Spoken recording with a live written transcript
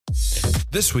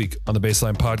This week on the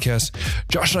Baseline Podcast,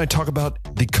 Josh and I talk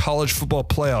about the college football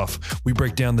playoff. We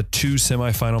break down the two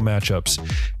semifinal matchups.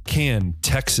 Can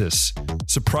Texas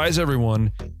surprise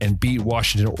everyone and beat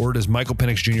Washington, or does Michael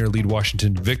Penix Jr. lead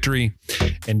Washington to victory?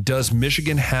 And does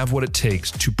Michigan have what it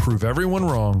takes to prove everyone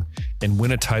wrong and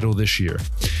win a title this year?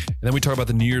 And then we talk about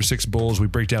the New Year's Six Bowls. We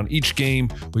break down each game.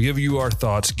 We give you our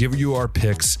thoughts, give you our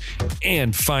picks.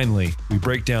 And finally, we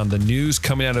break down the news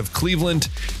coming out of Cleveland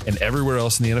and everywhere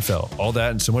else in the NFL. All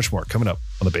that and so much more coming up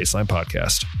on the Baseline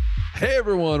Podcast. Hey,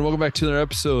 everyone. Welcome back to another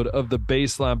episode of the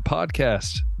Baseline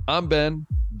Podcast. I'm Ben.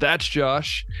 That's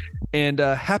Josh. And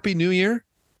Happy New Year.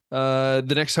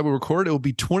 The next time we record, it will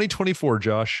be 2024,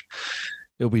 Josh.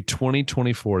 It'll be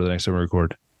 2024 the next time we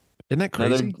record. Isn't that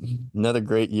crazy? Another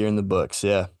great year in the books.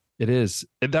 Yeah. It is.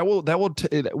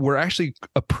 We're actually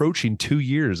approaching 2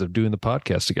 years of doing the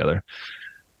podcast together.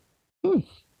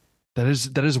 That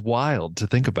is wild to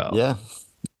think about. Yeah.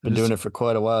 Been doing it for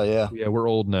quite a while. Yeah. Yeah. We're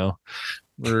old now.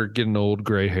 We're getting old,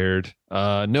 gray haired.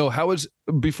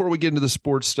 Before we get into the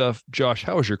sports stuff, Josh,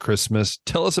 how was your Christmas?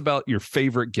 Tell us about your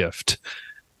favorite gift.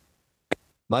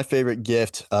 My favorite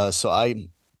gift. So I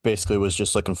basically was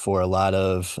just looking for a lot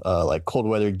of like cold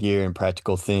weather gear and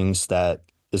practical things that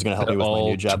is going to help me with my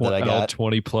new job that I got.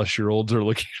 20 plus year olds are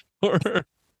looking for.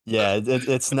 Yeah.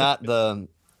 It's not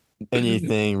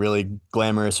anything really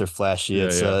glamorous or flashy.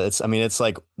 It's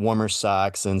like warmer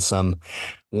socks and some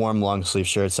warm long sleeve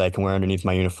shirts I can wear underneath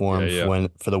my uniform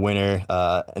for the winter.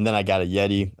 And then I got a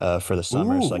Yeti for the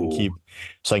summer. Ooh. so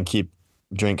I can keep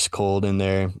drinks cold in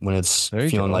there when it's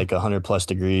feeling like 100 plus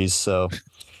degrees. So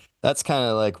that's kind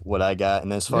of like what I got.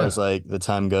 And as far as like the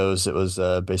time goes, it was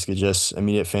basically just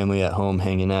immediate family at home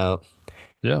hanging out.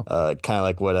 Yeah. Kind of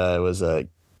like what I was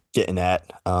getting at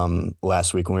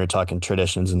last week when we were talking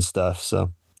traditions and stuff.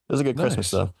 So it was a good Christmas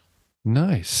though.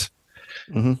 Nice.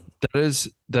 Mm-hmm.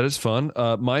 That is fun.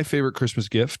 My favorite Christmas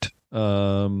gift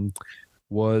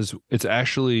it's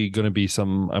actually going to be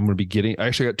I'm going to be getting. I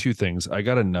actually got two things. I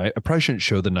got a knife. I probably shouldn't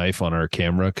show the knife on our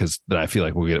camera because then I feel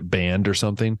like we'll get it banned or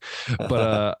something.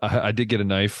 But I did get a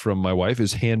knife from my wife.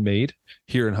 It's handmade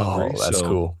here in Hungary. Oh, that's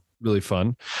cool. Really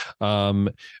fun.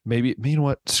 Maybe you know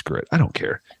what? Screw it. I don't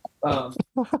care. All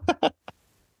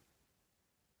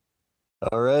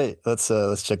right, let's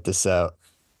check this out.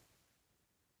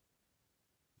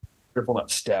 Careful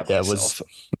not stab myself.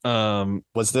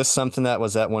 Was this something that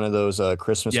was at one of those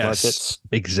Christmas markets?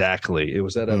 Exactly. It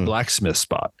was at a blacksmith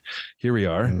spot. Here we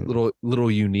are. Little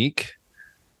unique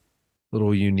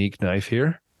knife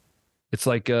here. It's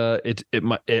like I'm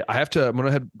gonna have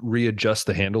to readjust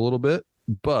the handle a little bit,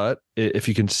 but if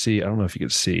you can see, I don't know if you can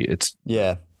see.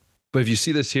 But if you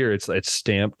see this here, it's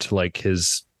stamped like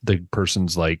the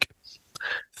person's like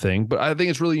thing. But I think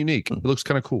it's really unique. It looks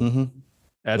kind of cool. Mm-hmm.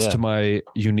 Adds to my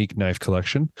unique knife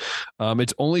collection.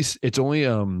 It's only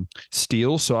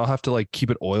steel, so I'll have to like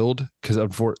keep it oiled because they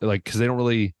don't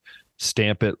really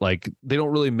stamp it, like they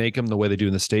don't really make them the way they do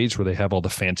in the States where they have all the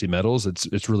fancy metals.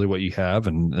 It's really what you have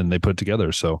and they put it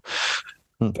together. So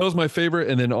that was my favorite.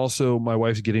 And then also my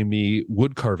wife's getting me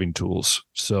wood carving tools,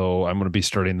 so I'm going to be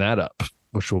starting that up,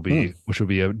 which will be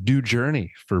a new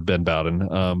journey for Ben Bowden.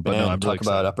 But no, I'm talking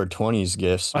about upper 20s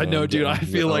gifts. Man. I know, dude. I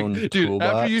feel like, dude,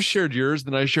 after you shared yours,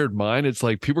 then I shared mine. It's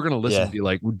like people are going to listen and be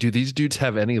like, do these dudes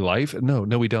have any life? No,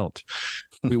 we don't.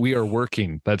 we are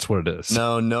working. That's what it is.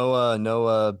 No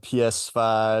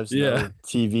PS5s, no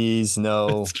TVs,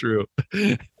 no. That's true.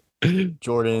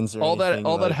 Jordans or all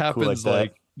that happens cool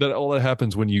like that. All that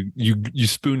happens when you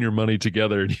spoon your money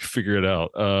together and you figure it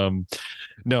out.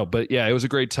 No, but yeah, it was a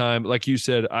great time. Like you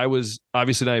said, I was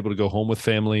obviously not able to go home with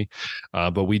family,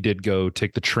 but we did go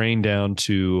take the train down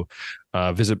to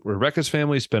visit Rebecca's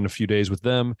family, spend a few days with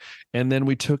them, and then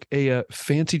we took a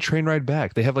fancy train ride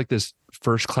back. They have like this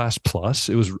first class plus.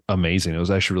 It was amazing. It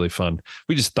was actually really fun.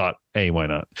 We just thought, hey, why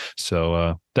not?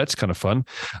 So that's kind of fun.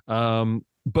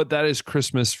 But that is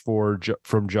Christmas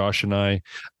from Josh and I.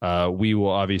 We will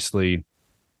obviously,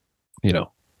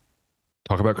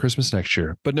 talk about Christmas next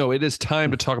year. But no, it is time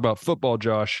to talk about football,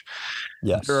 Josh.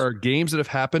 Yes. There are games that have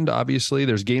happened, obviously.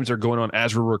 There's games that are going on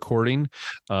as we're recording.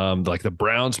 Like the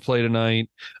Browns play tonight.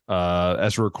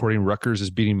 As we're recording, Rutgers is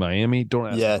beating Miami. Don't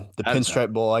ask. Yeah, the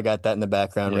Pinstripe Bowl. I got that in the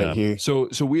background right here. So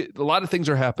a lot of things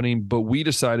are happening, but we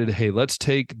decided, hey, let's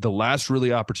take the last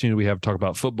really opportunity we have to talk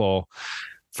about football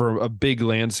for a big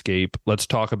landscape. Let's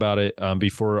talk about it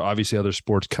before obviously other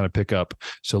sports kind of pick up.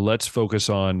 So let's focus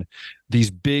on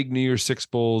these big New Year's Six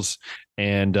Bowls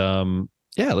and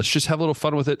let's just have a little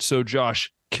fun with it. So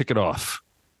Josh, kick it off.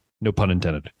 No pun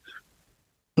intended.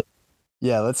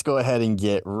 Yeah, let's go ahead and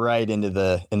get right into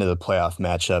the playoff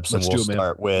matchups. And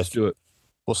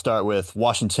we'll we'll start with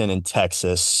Washington and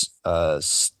Texas.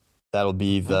 That'll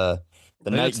be the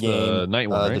night game, the night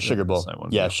one, right? the Sugar Bowl.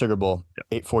 Yeah, Sugar Bowl,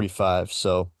 8:45.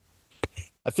 So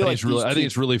I feel like I think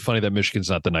it's really funny that Michigan's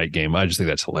not the night game. I just think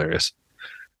that's hilarious.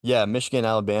 Yeah, Michigan,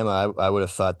 Alabama. I would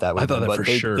have thought that would have been, but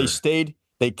they stayed.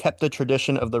 They kept the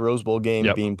tradition of the Rose Bowl game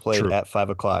being played at 5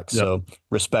 o'clock. Yep. So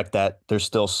respect that. There's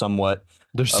still somewhat.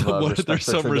 There's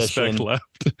some respect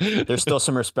left. There's still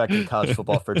some respect in college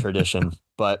football for tradition,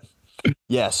 but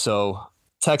yeah. So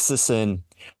Texas and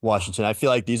Washington. I feel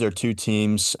like these are two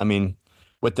teams. I mean,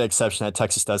 with the exception that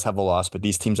Texas does have a loss, but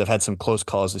these teams have had some close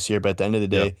calls this year. But at the end of the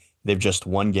day, they've just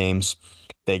won games.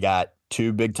 They got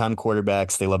two big-time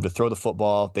quarterbacks. They love to throw the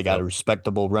football. They got a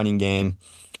respectable running game.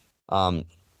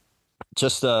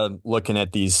 Just looking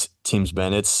at these teams,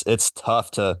 Ben, it's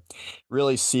tough to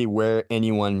really see where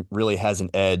anyone really has an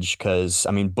edge because,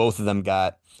 I mean, both of them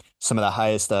got some of the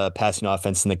highest passing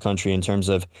offense in the country in terms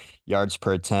of yards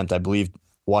per attempt. I believe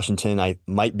Washington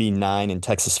might be 9 and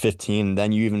Texas 15. And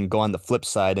then you even go on the flip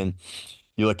side and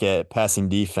you look at passing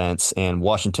defense, and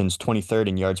Washington's 23rd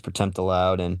in yards per attempt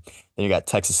allowed, and then you got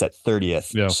Texas at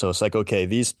 30th. Yeah. So it's like, okay,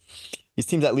 these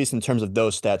teams, at least in terms of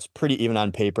those stats, pretty even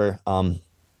on paper.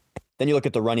 Then you look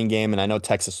at the running game, and I know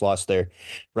Texas lost their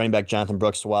running back Jonathan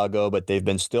Brooks a while ago, but they've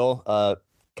been still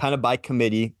kind of by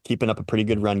committee, keeping up a pretty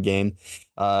good run game.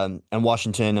 And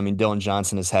Washington, I mean, Dylan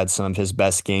Johnson has had some of his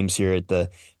best games here at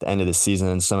the end of the season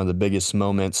and some of the biggest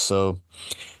moments. So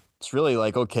it's really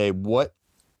like, okay, what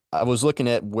I was looking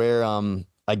at where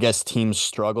I guess teams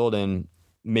struggled and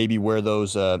maybe where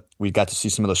those we got to see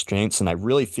some of those strengths. And I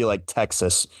really feel like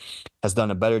Texas has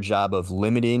done a better job of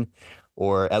limiting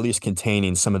or at least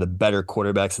containing some of the better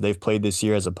quarterbacks that they've played this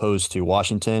year as opposed to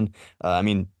Washington. I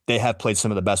mean, they have played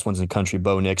some of the best ones in the country,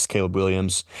 Bo Nix, Caleb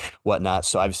Williams, whatnot.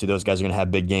 So obviously those guys are going to have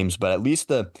big games, but at least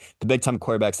the big-time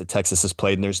quarterbacks that Texas has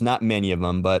played, and there's not many of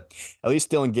them, but at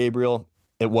least Dylan Gabriel,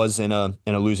 it was in a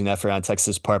losing effort on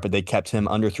Texas' part, but they kept him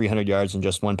under 300 yards and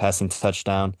just one passing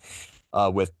touchdown.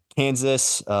 With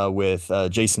Kansas, with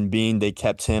Jason Bean, they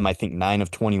kept him, I think, 9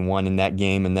 of 21 in that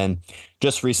game. And then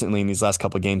just recently in these last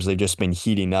couple of games, they've just been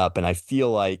heating up. And I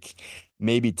feel like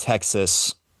maybe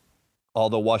Texas,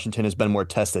 although Washington has been more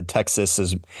tested, Texas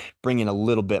is bringing a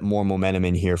little bit more momentum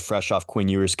in here, fresh off Quinn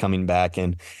Ewers coming back.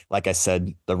 And like I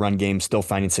said, the run game still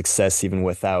finding success even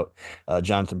without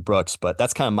Jonathan Brooks. But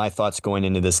that's kind of my thoughts going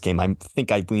into this game. I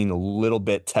think I lean a little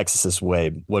bit Texas's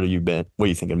way. What are you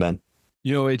thinking, Ben?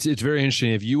 You know, it's very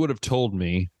interesting. If you would have told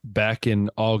me back in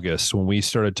August when we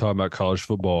started talking about college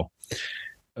football,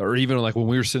 or even like when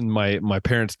we were sitting in my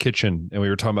parents' kitchen and we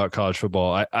were talking about college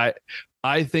football,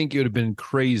 I think it would have been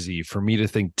crazy for me to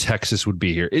think Texas would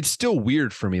be here. It's still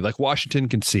weird for me. Like Washington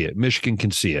can see it. Michigan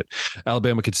can see it.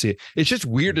 Alabama can see it. It's just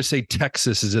weird to say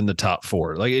Texas is in the top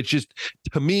 4. Like it's just,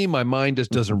 to me, my mind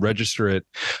just doesn't register it.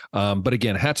 But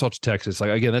again, hats off to Texas.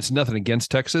 Like, again, that's nothing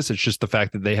against Texas. It's just the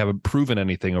fact that they haven't proven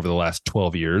anything over the last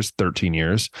 12 years, 13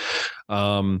 years.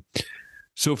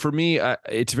 So for me,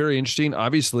 it's very interesting.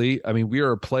 Obviously, I mean, we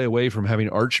are a play away from having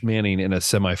Arch Manning in a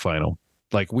semifinal.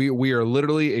 Like we are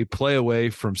literally a play away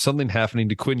from something happening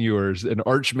to Quinn Ewers and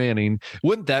Arch Manning.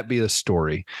 Wouldn't that be a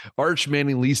story? Arch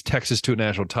Manning leads Texas to a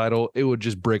national title. It would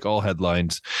just break all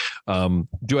headlines.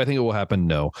 Do I think it will happen?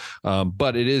 No.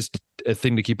 But it is a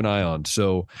thing to keep an eye on.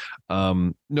 So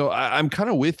no, I'm kind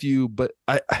of with you, but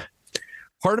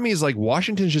part of me is like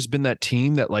Washington's just been that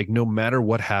team that like no matter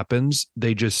what happens,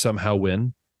 they just somehow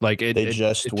win. Like they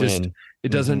just win.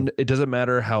 It doesn't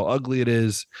matter how ugly it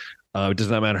is. It does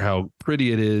not matter how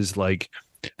pretty it is. Like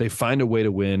they find a way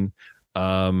to win.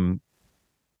 Michael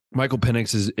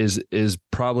Penix is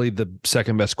probably the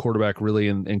second best quarterback really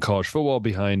in college football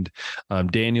behind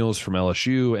Daniels from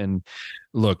LSU. And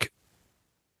look,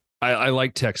 I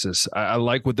like Texas. I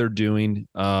like what they're doing.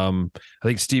 I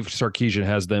think Steve Sarkisian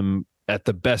has them at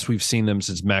the best we've seen them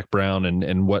since Mac Brown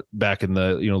and what back in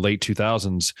the late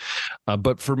 2000s.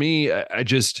 But for me,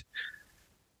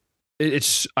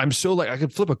 I'm so like I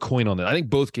could flip a coin on that. I think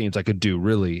both games I could do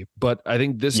really, but I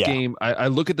think this game I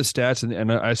look at the stats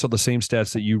and I saw the same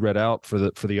stats that you read out for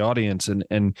the audience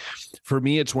and for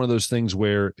me it's one of those things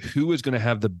where who is going to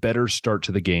have the better start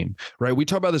to the game, right? We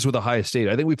talk about this with Ohio State.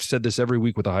 I think we've said this every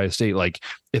week with Ohio State. Like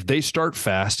if they start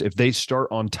fast, if they start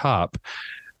on top,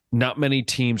 not many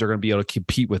teams are going to be able to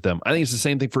compete with them. I think it's the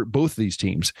same thing for both of these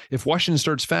teams. If Washington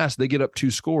starts fast, they get up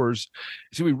 2 scores.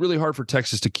 It's going to be really hard for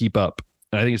Texas to keep up.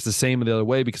 And I think it's the same the other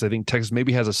way because I think Texas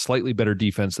maybe has a slightly better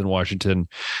defense than Washington,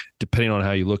 depending on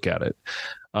how you look at it.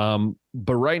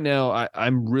 But right now,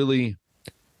 I'm really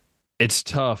 – it's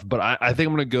tough. But I think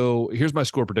I'm going to go – here's my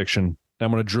score prediction.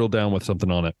 I'm going to drill down with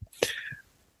something on it.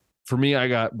 For me, I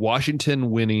got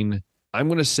Washington winning I'm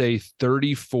going to say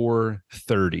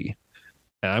 34-30.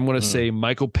 And I'm going to say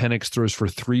Michael Penix throws for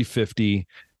 350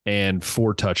 and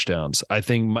 4 touchdowns. I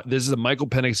think this is a Michael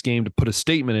Penix game to put a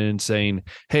statement in saying,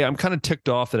 hey, I'm kind of ticked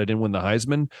off that I didn't win the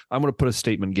Heisman. I'm going to put a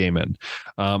statement game in.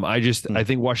 I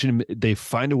think Washington, they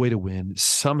find a way to win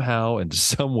somehow in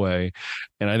some way.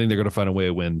 And I think they're going to find a way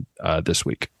to win this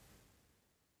week.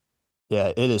 Yeah,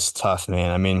 it is tough,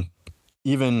 man. I mean,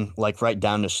 even like right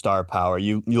down to star power,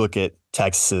 you look at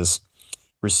Texas's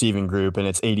receiving group and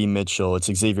it's A.D. Mitchell,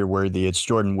 it's Xavier Worthy, it's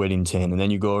Jordan Whittington. And then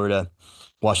you go over to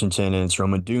Washington and it's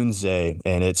Roma Dunze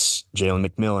and it's Jalen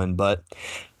McMillan. But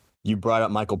you brought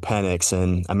up Michael Penix.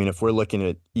 And I mean, if we're looking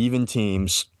at even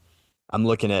teams, I'm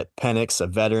looking at Penix, a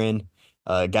veteran,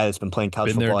 a guy that's been playing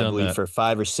college football, I believe, for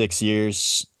 5 or 6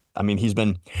 years. I mean, he's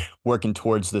been working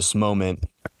towards this moment.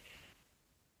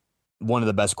 One of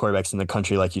the best quarterbacks in the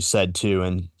country, like you said, too.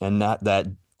 And not that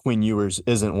Quinn Ewers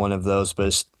isn't one of those, but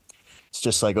it's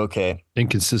just like, okay.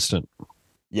 Inconsistent.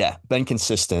 Yeah, been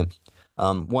consistent.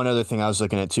 One other thing I was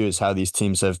looking at, too, is how these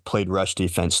teams have played rush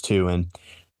defense, too. And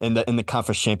in the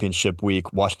conference championship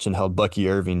week, Washington held Bucky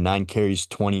Irving 9 carries,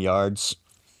 20 yards.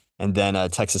 And then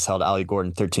Texas held Ollie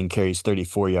Gordon 13 carries,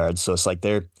 34 yards. So it's like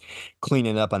they're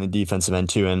cleaning up on the defensive end,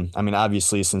 too. And, I mean,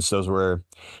 obviously, since those were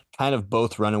kind of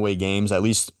both runaway games, at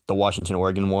least the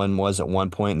Washington-Oregon one was at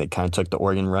one point, and they kind of took the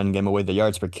Oregon run game away. The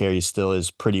yards per carry still is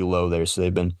pretty low there, so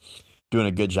they've been doing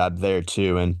a good job there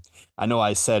too. And I know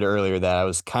I said earlier that I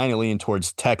was kind of leaning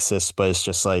towards Texas, but it's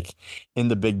just like in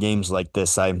the big games like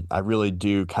this, I really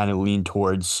do kind of lean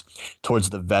towards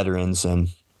the veterans. And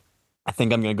I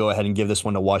think I'm going to go ahead and give this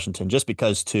one to Washington just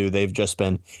because, too, they've just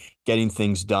been getting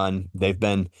things done. They've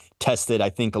been tested,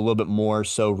 I think, a little bit more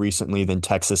so recently than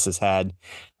Texas has had.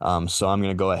 So I'm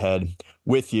going to go ahead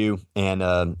with you and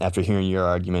after hearing your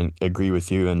argument, agree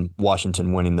with you and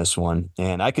Washington winning this one.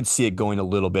 And I could see it going a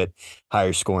little bit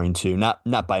higher scoring, too.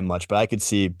 Not by much, but I could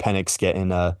see Penix getting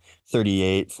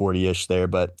 38, 40-ish there.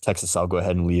 But Texas, I'll go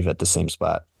ahead and leave at the same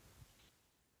spot.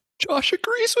 Josh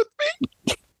agrees with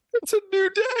me. It's a new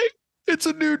day. It's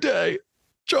a new day.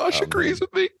 Josh agrees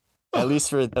with me. At least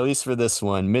for this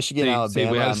one, Michigan,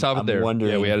 Alabama. We had to stop it there.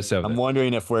 Wondering, yeah, we had to stop it. I'm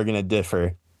wondering if we're gonna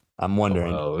differ. I'm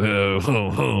wondering.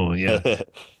 Yeah.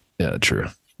 Yeah, true.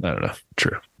 I don't know.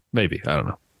 True. Maybe. I don't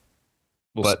know.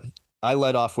 But I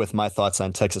led off with my thoughts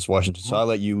on Texas, Washington. So I'll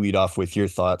let you lead off with your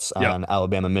thoughts on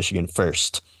Alabama, Michigan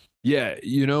first. Yeah,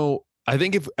 I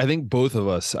think both of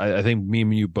us, I think me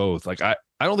and you both, like I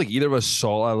don't think either of us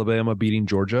saw Alabama beating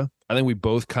Georgia. I think we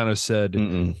both kind of said,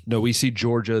 no, we see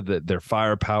Georgia, that their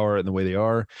firepower and the way they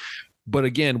are. But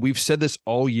again, we've said this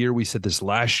all year. We said this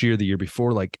last year, the year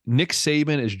before. Like Nick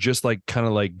Saban is just like kind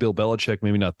of like Bill Belichick,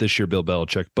 maybe not this year, Bill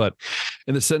Belichick, but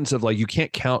in the sense of like you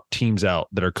can't count teams out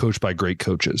that are coached by great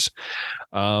coaches.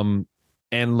 And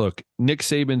look, Nick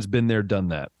Saban's been there, done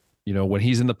that. When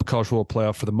he's in the college football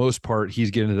playoff, for the most part,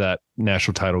 he's getting to that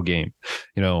national title game.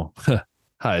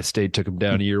 Ohio State took him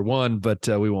down in year one, but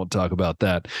we won't talk about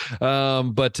that.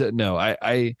 No,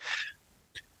 I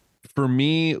for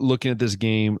me, looking at this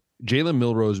game, Jalen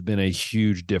Milroe's been a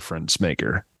huge difference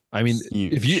maker. I mean,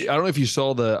 I don't know if you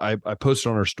saw I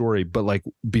posted on our story, but like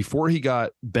before he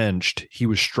got benched, he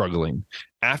was struggling.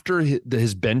 After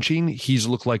his benching, he's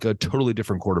looked like a totally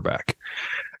different quarterback.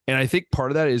 And I think part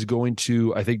of that is going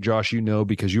to, I think, Josh,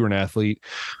 because you were an athlete,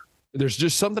 there's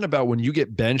just something about when you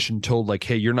get benched and told like,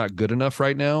 hey, you're not good enough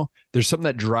right now. There's something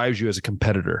that drives you as a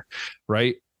competitor,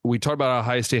 right? We talked about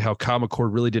Ohio State, how Kyle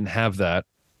McCord really didn't have that.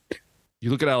 You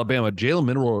look at Alabama,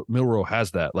 Jalen Milroe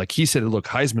has that. Like he said, look,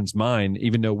 Heisman's mine,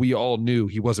 even though we all knew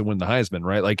he wasn't winning the Heisman,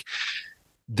 right? Like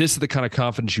this is the kind of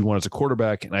confidence you want as a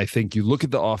quarterback. And I think you look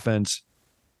at the offense.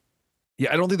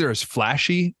 Yeah, I don't think they're as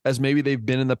flashy as maybe they've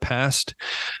been in the past.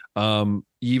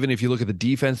 Even if you look at the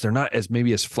defense, they're not as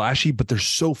maybe as flashy, but they're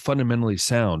so fundamentally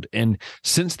sound. And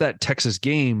since that Texas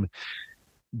game,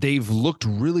 they've looked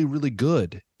really, really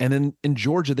good. And then in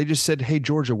Georgia, they just said, hey,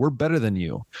 Georgia, we're better than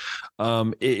you.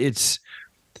 It's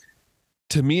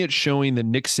to me, it's showing that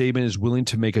Nick Saban is willing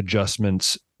to make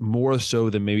adjustments more so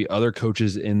than maybe other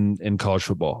coaches in college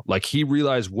football. Like he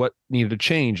realized what needed to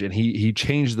change and he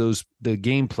changed the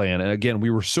game plan. And again, we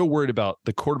were so worried about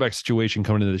the quarterback situation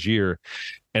coming into this year,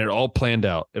 and it all planned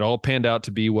out. It all panned out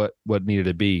to be what needed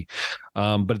to be.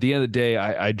 But at the end of the day,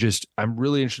 I'm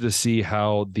really interested to see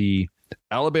how the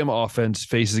Alabama offense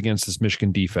faces against this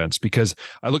Michigan defense, because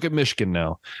I look at Michigan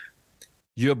now.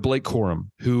 You have Blake Corum,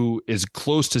 who is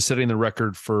close to setting the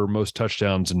record for most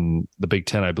touchdowns in the Big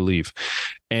Ten, I believe,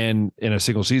 and in a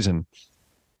single season.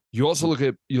 You also look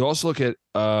at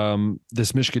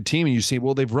this Michigan team, and you see,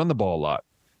 well, they've run the ball a lot.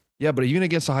 Yeah, but even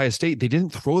against Ohio State, they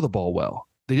didn't throw the ball well.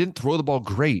 They didn't throw the ball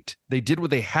great. They did what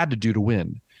they had to do to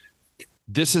win.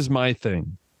 This is my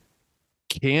thing.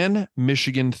 Can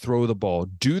Michigan throw the ball?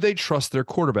 Do they trust their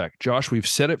quarterback? Josh, we've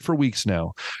said it for weeks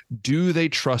now. Do they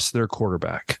trust their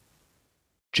quarterback?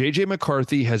 J.J.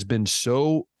 McCarthy has been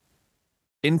so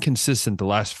inconsistent the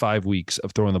last 5 weeks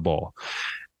of throwing the ball.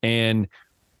 And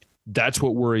that's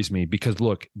what worries me because,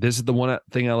 look, this is the one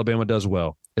thing Alabama does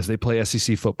well is they play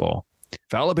SEC football.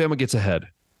 If Alabama gets ahead,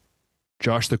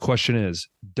 Josh, the question is,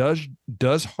 does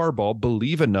Harbaugh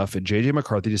believe enough in J.J.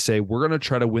 McCarthy to say, we're going to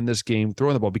try to win this game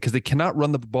throwing the ball? Because they cannot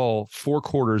run the ball 4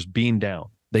 quarters being down.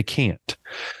 They can't.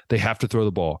 They have to throw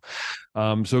the ball.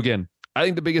 So, again, I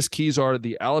think the biggest keys are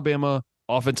the Alabama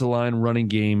offensive line running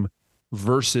game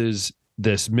versus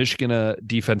this Michigan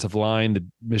defensive line, the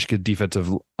Michigan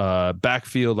defensive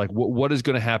backfield. Like, what is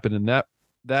going to happen in that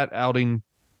outing,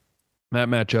 that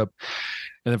matchup?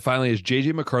 And then finally, is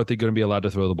J.J. McCarthy going to be allowed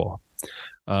to throw the ball?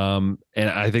 And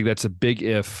I think that's a big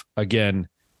if. Again,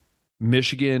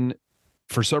 Michigan,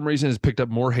 for some reason, has picked up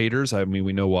more haters. I mean,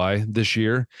 we know why this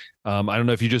year. I don't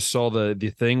know if you just saw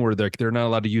the thing where they're not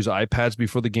allowed to use iPads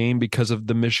before the game because of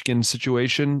the Michigan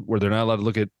situation, where they're not allowed to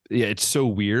look at. Yeah, it's so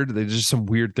weird. There's just some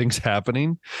weird things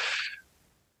happening.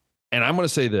 And I'm going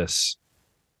to say this.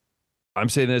 I'm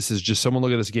saying this is just someone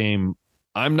look at this game.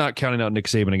 I'm not counting out Nick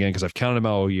Saban again because I've counted him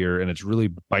out all year, and it's really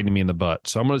biting me in the butt.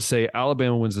 So I'm going to say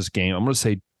Alabama wins this game. I'm going to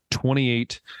say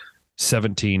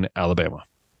 28-17 Alabama.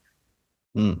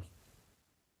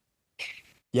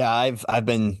 Yeah, I've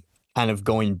been kind of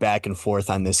going back and forth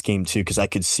on this game too because I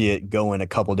could see it going a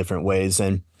couple different ways.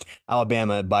 And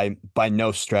Alabama by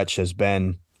no stretch has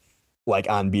been like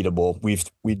unbeatable. We've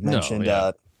mentioned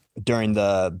during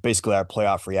basically our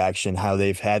playoff reaction how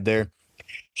they've had their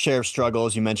share of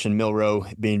struggles. You mentioned Milroe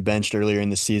being benched earlier in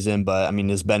the season, but I mean,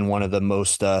 has been one of the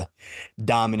most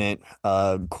dominant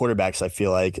quarterbacks, I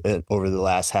feel like, over the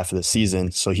last half of the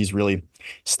season. So he's really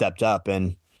stepped up.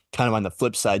 And kind of on the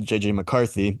flip side, J.J.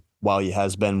 McCarthy, while he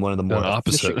has been one of the more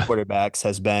efficient quarterbacks,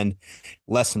 has been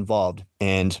less involved.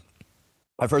 And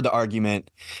I've heard the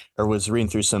argument, or was reading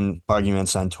through some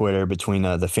arguments on Twitter between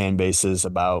the fan bases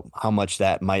about how much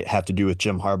that might have to do with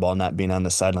Jim Harbaugh not being on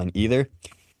the sideline either.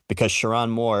 Because Sharon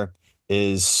Moore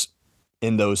is,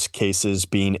 in those cases,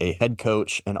 being a head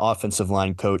coach, an offensive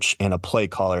line coach, and a play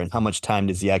caller. And how much time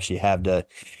does he actually have to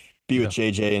be with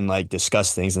JJ and like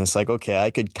discuss things? And it's like, okay,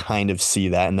 I could kind of see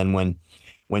that. And then when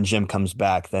Jim comes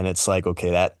back, then it's like, okay,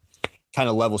 that kind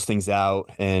of levels things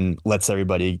out and lets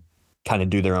everybody kind of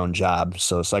do their own job.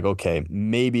 So it's like, okay,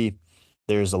 maybe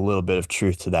there's a little bit of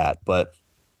truth to that. But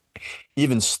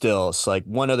even still, it's like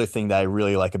one other thing that I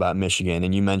really like about Michigan,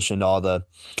 and you mentioned all the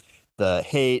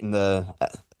hate and the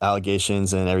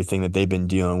allegations and everything that they've been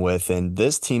dealing with, and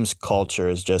this team's culture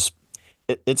is just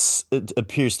it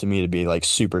appears to me to be like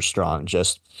super strong.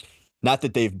 Just not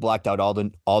that they've blocked out all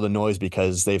the noise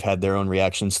because they've had their own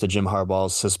reactions to Jim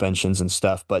Harbaugh's suspensions and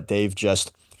stuff, but they've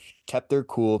just kept their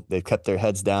cool, they've kept their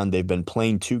heads down, they've been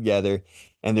playing together,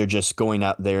 and they're just going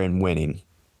out there and winning.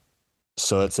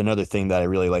 So it's another thing that I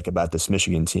really like about this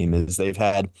Michigan team is they've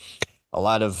had a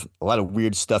lot of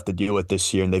weird stuff to deal with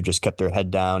this year, and they've just kept their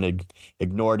head down,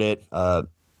 ignored it, and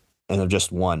have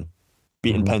just won.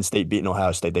 Beating Penn State, beating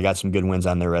Ohio State. They got some good wins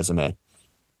on their resume.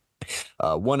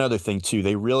 One other thing, too,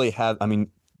 they really have, I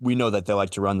mean, we know that they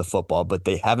like to run the football, but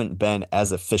they haven't been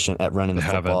as efficient at running the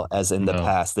football as in the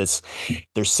past. They're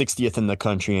 60th in the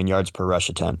country in yards per rush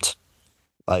attempt.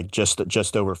 Like just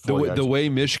over 4 yards. The way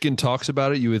Michigan talks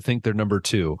about it, you would think they're number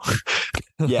 2.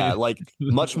 Yeah, like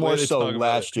much more so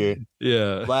last year.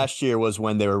 Yeah. Last year was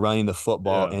when they were running the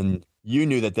football and you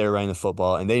knew that they were running the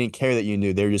football and they didn't care that you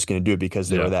knew. They were just going to do it because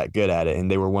they were that good at it.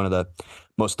 And they were one of the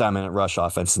most dominant rush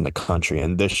offenses in the country.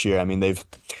 And this year, I mean,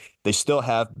 they still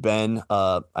have been,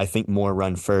 I think, more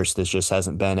run first. This just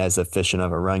hasn't been as efficient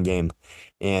of a run game.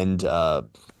 And so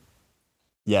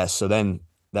then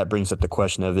that brings up the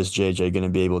question of, is JJ going to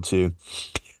be able to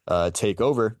take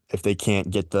over if they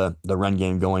can't get the run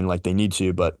game going like they need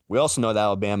to? But we also know that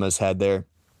Alabama's had their,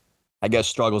 I guess,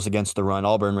 struggles against the run.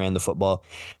 Auburn ran the football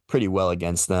pretty well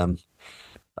against them,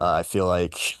 I feel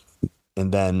like.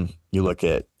 And then you look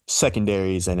at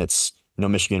secondaries, and it's,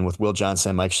 Michigan with Will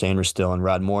Johnson, Mike Sanders still, and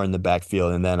Rod Moore in the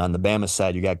backfield. And then on the Bama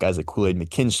side, you got guys like Kool-Aid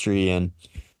McKinstry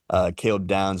and Caleb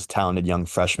Downs, talented young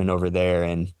freshman over there.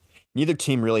 And neither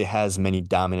team really has many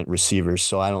dominant receivers,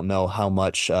 so I don't know how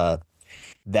much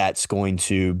that's going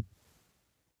to,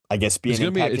 I guess, be an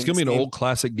impact. It's going to be an old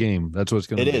classic game. That's what it's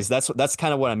going to be. It is. That's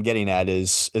kind of what I'm getting at.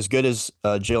 Is as good as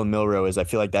Jalen Milroe is, I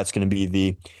feel like that's going to be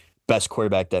the best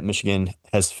quarterback that Michigan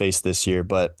has faced this year.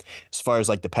 But as far as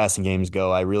like the passing games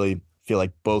go, I really feel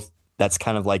like both that's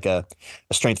kind of like a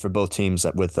strength for both teams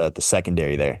with the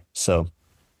secondary there. So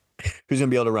who's going to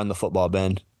be able to run the football,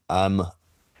 Ben?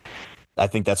 I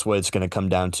think that's what it's going to come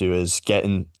down to is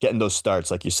getting those starts.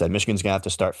 Like you said, Michigan's going to have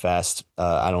to start fast.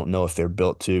 I don't know if they're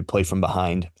built to play from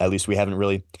behind. At least we haven't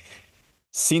really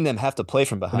seen them have to play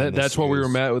from behind. That's what we were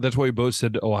mad. That's what we both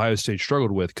said Ohio State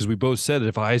struggled with, because we both said that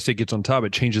if Ohio State gets on top,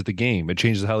 it changes the game. It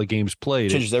changes how the game's played.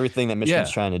 It changes everything that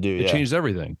Michigan's trying to do. It changes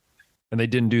everything. And they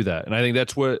didn't do that. And I think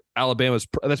that's what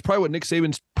that's probably what Nick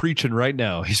Saban's preaching right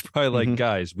now. He's probably like,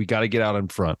 guys, we got to get out in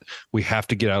front. We have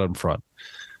to get out in front.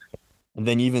 And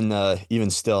then even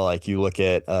still, like you look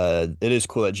at, it is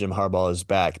cool that Jim Harbaugh is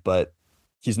back, but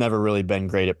he's never really been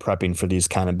great at prepping for these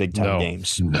kind of big time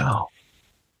games. No.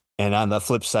 And on the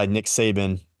flip side, Nick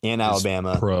Saban and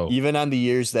Alabama, even on the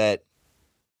years that,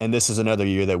 and this is another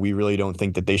year that we really don't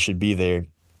think that they should be there,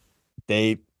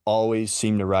 they always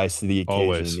seem to rise to the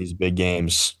occasion in these big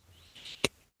games.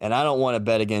 And I don't want to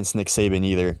bet against Nick Saban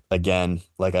either, again,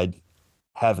 like I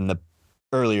have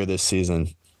earlier this season.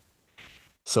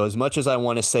 So as much as I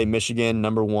want to say Michigan,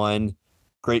 number one,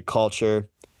 great culture,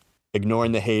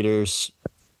 ignoring the haters,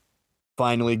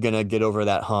 finally going to get over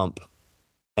that hump.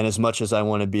 And as much as I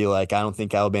want to be like, I don't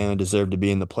think Alabama deserved to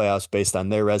be in the playoffs based on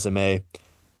their resume,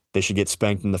 they should get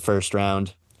spanked in the first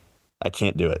round, I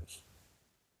can't do it.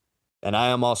 And I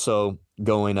am also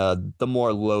going the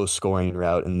more low-scoring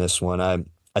route in this one. I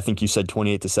think you said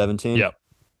 28-17.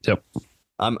 Yep.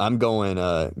 I'm going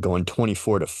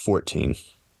 24-14.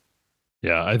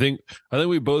 Yeah, I think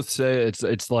we both say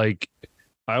it's like,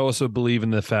 I also believe in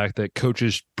the fact that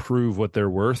coaches prove what they're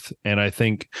worth, and I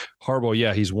think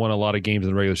Harbaugh, he's won a lot of games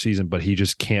in the regular season, but he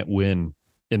just can't win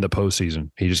in the postseason.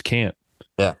 He just can't.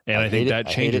 Yeah, and I think that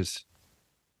changes.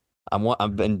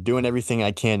 I've been doing everything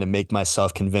I can to make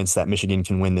myself convinced that Michigan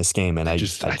can win this game, and I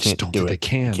just can't do it. They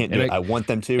can. Can't do it. I want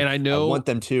them to, and I want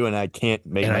them to, and I can't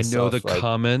make. And myself, I know the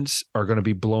comments are going to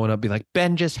be blowing up, being like,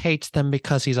 Ben just hates them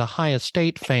because he's a Ohio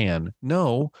State fan.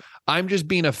 No, I'm just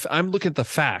I'm looking at the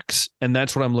facts, and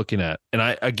that's what I'm looking at.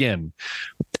 And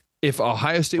if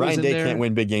Ohio State was in there, can't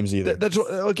win big games either. That's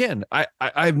again,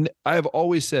 I've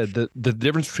always said that the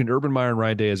difference between Urban Meyer and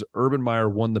Ryan Day is Urban Meyer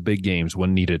won the big games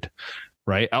when needed.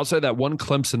 Right? Outside that one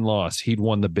Clemson loss, he'd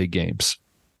won the big games.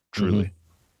 Truly.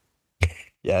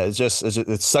 Yeah, it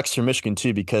sucks for Michigan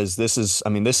too, because this is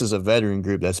a veteran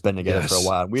group that's been together for a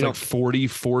while. It's like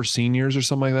 44 seniors or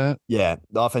something like that. Yeah,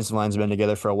 the offensive line's been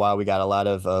together for a while. We got a lot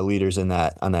of leaders on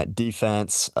that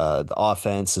defense, the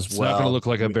offense as well. It's not going to look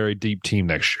like a very deep team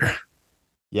next year.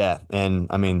 Yeah,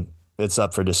 and it's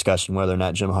up for discussion whether or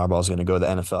not Jim Harbaugh is going to go to the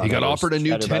NFL. He got offered a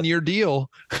new 10-year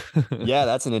deal. Yeah,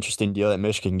 that's an interesting deal that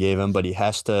Michigan gave him, but he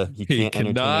can't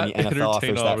entertain any NFL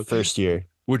offers that first year.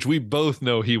 Which we both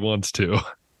know he wants to.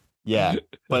 Yeah,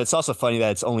 but it's also funny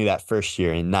that it's only that first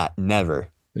year and not never.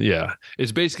 Yeah,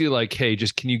 it's basically like, hey,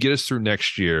 just can you get us through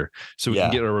next year so we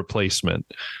can get a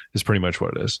replacement? Is pretty much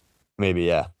what it is. Maybe,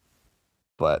 yeah.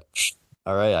 But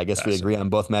all right, I guess we agree on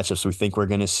both matchups. We think we're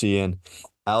going to see in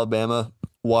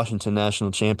Alabama-Washington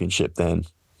National Championship then.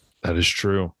 That is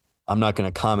true. I'm not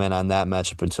going to comment on that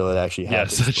matchup until it actually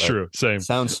happens. Yes, that's true. Same.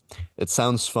 It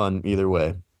sounds fun either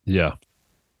way. Yeah.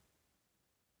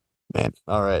 Man.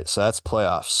 All right. So that's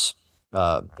playoffs.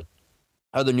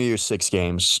 Other New Year's Six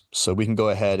games. So we can go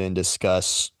ahead and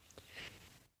discuss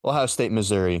Ohio State,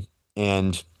 Missouri.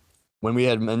 And when we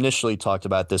had initially talked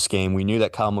about this game, we knew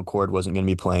that Kyle McCord wasn't going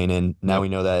to be playing. And now we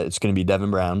know that it's going to be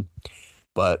Devin Brown.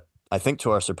 But I think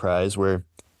to our surprise, we're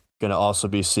going to also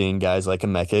be seeing guys like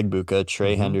Emeka Egbuka,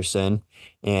 Trey Henderson,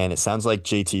 and it sounds like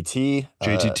JTT.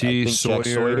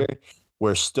 Sawyer.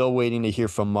 We're still waiting to hear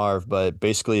from Marv, but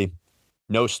basically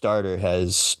no starter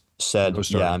has said,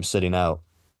 yeah, I'm sitting out.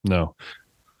 No.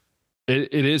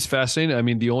 It is fascinating. I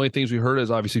mean, the only things we heard is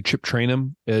obviously Chip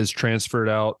Trayanum is transferred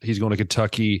out. He's going to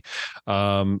Kentucky.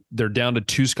 They're down to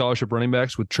 2 scholarship running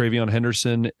backs with Travion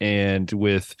Henderson and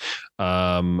with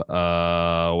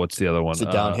what's the other one? Is it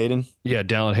Dallin Hayden? Yeah,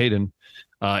 Dallin Hayden.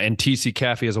 And TC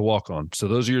Caffey as a walk-on. So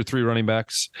those are your 3 running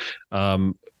backs.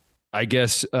 I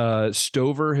guess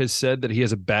Stover has said that he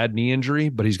has a bad knee injury,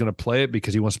 but he's going to play it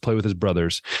because he wants to play with his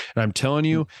brothers. And I'm telling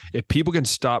you, if people can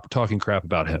stop talking crap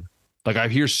about him, like I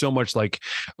hear so much like,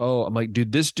 oh, I'm like,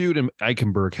 dude, this dude and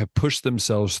Eichenberg have pushed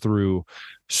themselves through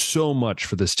so much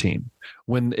for this team.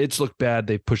 When it's looked bad,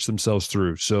 they've pushed themselves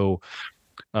through. So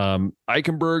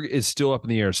Eichenberg is still up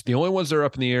in the air. So the only ones that are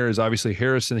up in the air is obviously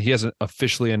Harrison. He hasn't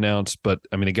officially announced, but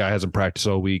I mean, the guy hasn't practiced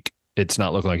all week. It's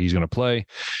not looking like he's going to play.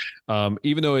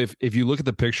 Even though if you look at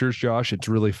the pictures, Josh, it's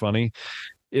really funny.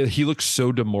 He looks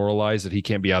so demoralized that he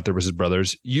can't be out there with his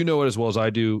brothers. You know it as well as I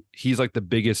do. He's like the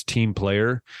biggest team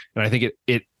player. And I think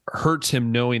it hurts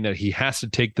him knowing that he has to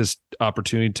take this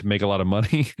opportunity to make a lot of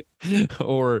money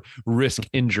or risk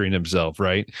injuring himself,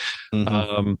 right?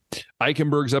 Mm-hmm.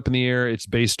 Eichenberg's up in the air. It's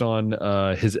based on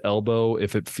his elbow,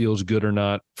 if it feels good or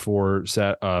not for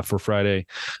Friday.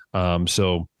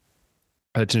 So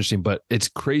that's interesting, but it's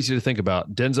crazy to think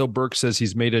about. Denzel Burke says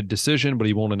he's made a decision, but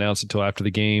he won't announce it until after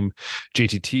the game.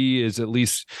 JTT is at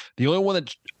least the only one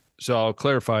that, so I'll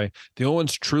clarify, the only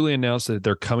one's truly announced that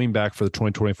they're coming back for the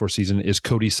 2024 season is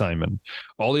Cody Simon.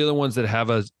 All the other ones that have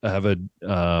a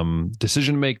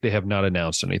decision to make, they have not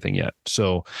announced anything yet.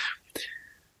 So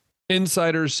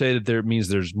insiders say that there means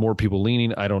there's more people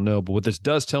leaning. I don't know. But what this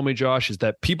does tell me, Josh, is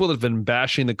that people that have been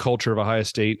bashing the culture of Ohio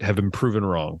State have been proven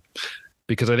wrong.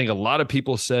 Because I think a lot of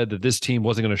people said that this team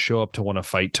wasn't going to show up to want to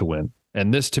fight to win.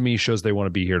 And this to me shows they want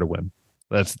to be here to win.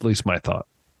 That's at least my thought.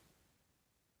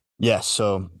 Yeah,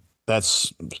 so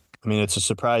it's a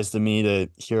surprise to me to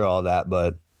hear all that,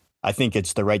 but I think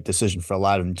it's the right decision for a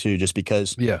lot of them too, just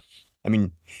because,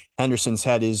 Henderson's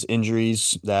had his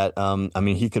injuries that,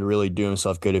 he could really do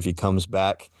himself good if he comes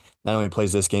back. Not only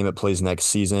plays this game, but plays next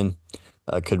season.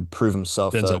 Could prove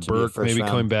himself. Denzel Burke maybe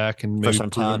coming back and maybe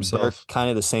prove himself. Burke, kind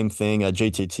of the same thing.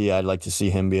 JTT, I'd like to see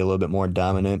him be a little bit more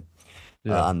dominant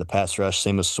on the pass rush.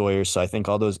 Same with Sawyer. So I think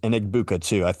all those, and Igbuka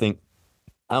too. I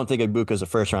don't think Igbuka is a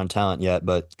first round talent yet,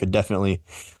 but could definitely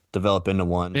develop into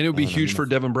one. And it would be huge for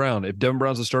Devin Brown. If Devin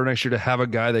Brown's the starter next year, to have a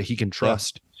guy that he can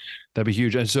trust, that'd be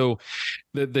huge. And so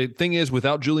the thing is,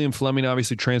 without Julian Fleming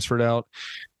obviously transferred out,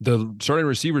 the starting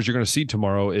receivers you're going to see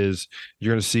tomorrow is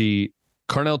you're going to see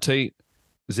Carnell Tate,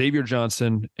 Xavier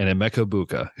Johnson, and Emeka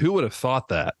Buka. Who would have thought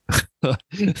that?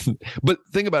 But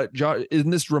think about it, Josh, isn't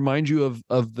this remind you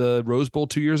of the Rose Bowl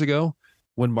 2 years ago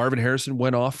when Marvin Harrison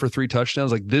went off for 3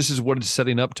 touchdowns? Like, this is what it's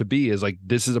setting up to be, is like,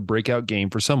 this is a breakout game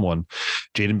for someone.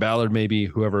 Jaden Ballard, maybe,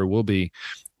 whoever it will be.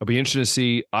 It'll be interesting to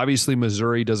see. Obviously,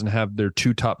 Missouri doesn't have their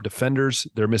 2 top defenders.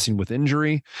 They're missing with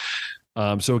injury.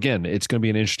 So again, it's going to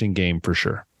be an interesting game for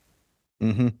sure.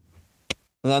 Mm-hmm.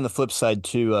 And on the flip side,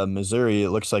 too, Missouri,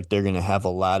 it looks like they're going to have a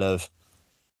lot of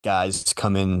guys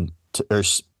come in or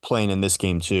playing in this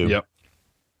game, too. Yep.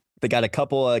 They got a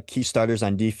couple of key starters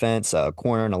on defense, a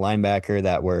corner and a linebacker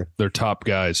that were their top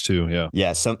guys, too. Yeah.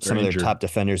 Yeah. Some of their top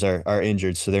defenders are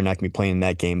injured, so they're not going to be playing in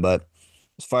that game. But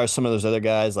as far as some of those other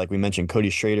guys, like we mentioned,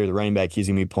 Cody Schrader, the running back, he's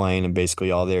going to be playing, and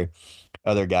basically all their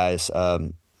other guys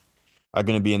are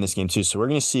going to be in this game too. So we're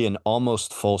going to see an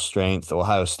almost full strength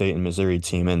Ohio State and Missouri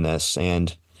team in this.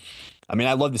 And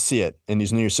I'd love to see it in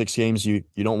these New Year's Six games. You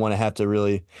don't want to have to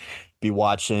really be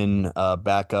watching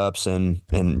backups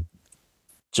and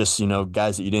just,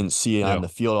 guys that you didn't see on the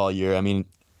field all year.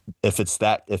 If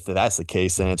that's the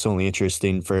case, then it's only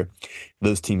interesting for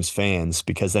those teams' fans,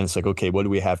 because then it's like, okay, what do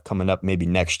we have coming up maybe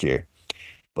next year?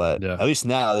 But at least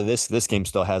now this game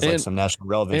still has some national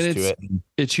relevance to it.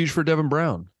 It's huge for Devin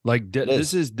Brown. Like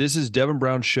this is Devin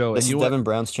Brown's show. This is Devin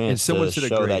Brown's chance to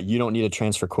show that you don't need a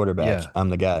transfer quarterback. I'm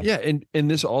the guy. Yeah,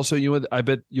 and this also, I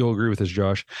bet you'll agree with this,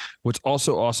 Josh. What's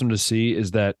also awesome to see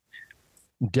is that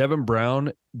Devin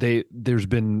Brown, there's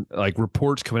been like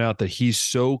reports coming out that he's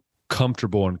so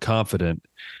comfortable and confident.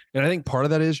 And I think part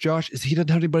of that is, Josh, is he doesn't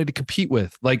have anybody to compete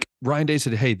with. Like Ryan Day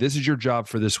said, hey, this is your job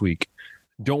for this week.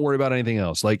 Don't worry about anything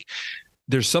else. Like,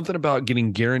 there's something about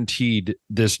getting guaranteed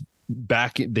this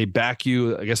back. They back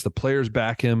you. I guess the players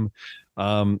back him.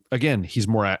 Again, he's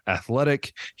more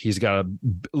athletic. He's got a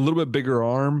little bit bigger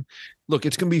arm. Look,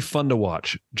 it's going to be fun to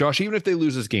watch. Josh, even if they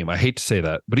lose this game, I hate to say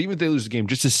that, but even if they lose the game,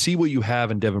 just to see what you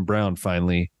have in Devin Brown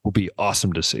finally will be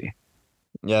awesome to see.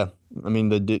 Yeah.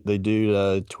 They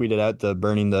do tweet it out, the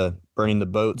burning the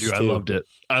boats. Dude, too.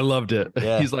 I loved it.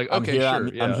 Yeah. He's like, okay,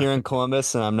 sure. I'm here in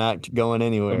Columbus and I'm not going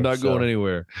anywhere. I'm not going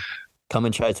anywhere. Come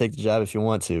and try to take the job if you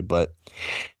want to. But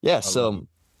so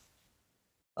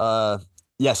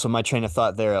my train of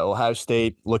thought there, Ohio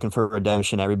State looking for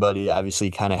redemption. Everybody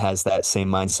obviously kind of has that same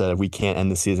mindset of we can't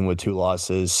end the season with 2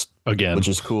 losses again, which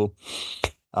is cool.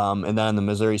 And then on the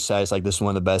Missouri side, it's like this is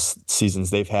one of the best seasons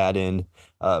they've had in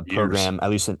program, at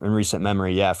least in recent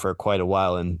memory, for quite a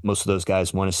while. And most of those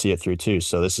guys want to see it through too.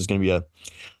 So this is going to be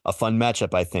a fun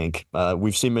matchup, I think.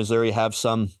 We've seen Missouri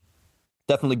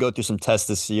definitely go through some tests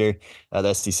this year.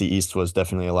 The SEC East was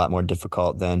definitely a lot more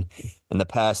difficult than in the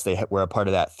past. They were a part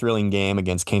of that thrilling game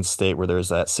against Kansas State where there was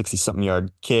that 60-something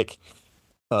yard kick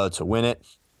to win it.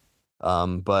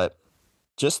 But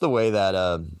just the way that,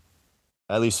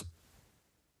 at least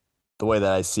the way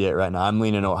that I see it right now, I'm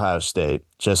leaning Ohio State.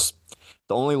 Just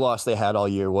the only loss they had all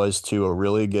year was to a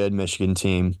really good Michigan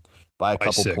team by a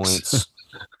couple points.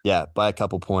 By a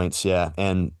couple points. Yeah.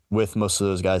 And with most of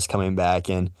those guys coming back,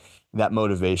 and that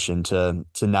motivation to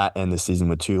not end the season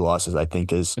with 2 losses, I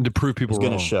think is and to prove people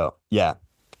going to wrong. show. Yeah.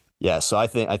 Yeah. So I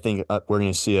think we're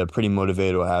going to see a pretty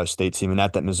motivated Ohio State team, and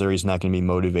not that Missouri's not going to be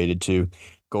motivated to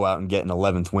go out and get an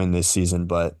 11th win this season,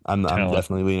 but I'm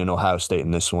definitely leaning Ohio State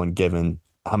in this one, given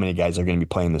how many guys are going to be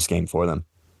playing this game for them.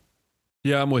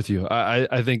 Yeah, I'm with you.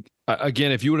 I think,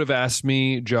 again, if you would have asked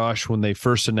me, Josh, when they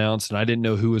first announced and I didn't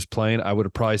know who was playing, I would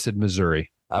have probably said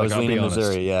Missouri. I was leaning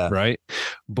Missouri, yeah. Right.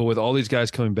 But with all these guys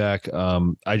coming back,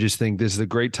 I just think this is a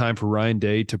great time for Ryan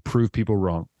Day to prove people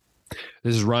wrong.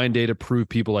 This is Ryan Day to prove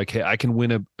people like, hey, I can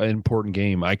win an important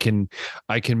game. I can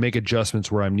make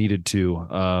adjustments where I'm needed to.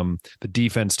 The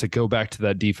defense, to go back to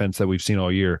that defense that we've seen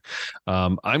all year.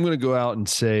 I'm going to go out and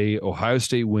say Ohio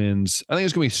State wins. I think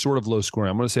it's going to be sort of low scoring.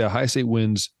 I'm going to say Ohio State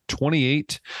wins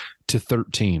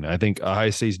 28-13. I think Ohio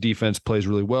State's defense plays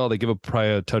really well. They give up probably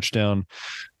a touchdown.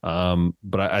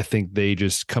 But I think they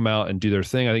just come out and do their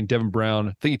thing. I think Devin Brown,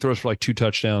 I think he throws for like 2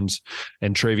 touchdowns,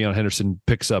 and TreVeyon Henderson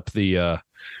picks up the,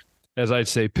 as I'd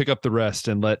say, pick up the rest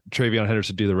and let TreVeyon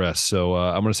Henderson do the rest. So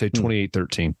I'm going to say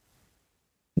 28-13.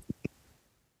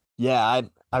 Yeah,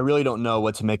 I really don't know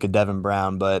what to make of Devin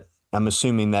Brown, but I'm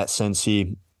assuming that since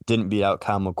he didn't beat out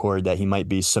Kyle McCord, that he might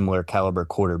be similar caliber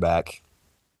quarterback.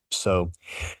 So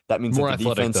that means more that the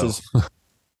athletic, defense is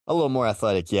a little more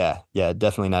athletic. Yeah,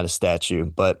 definitely not a statue.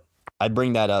 But I'd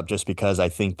bring that up just because I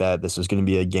think that this is going to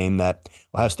be a game that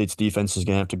Ohio State's defense is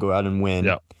going to have to go out and win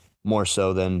more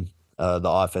so than the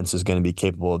offense is going to be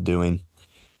capable of doing.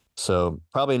 So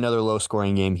probably another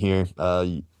low-scoring game here.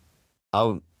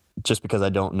 I'll just because I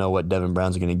don't know what Devin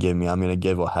Brown's going to give me, I'm going to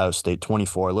give Ohio State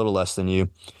 24, a little less than you,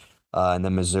 and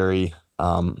then Missouri.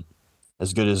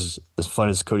 As good as fun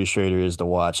as Cody Schrader is to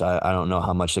watch, I don't know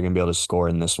how much they're going to be able to score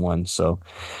in this one. So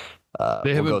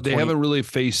they haven't really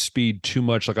faced speed too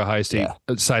much like Ohio State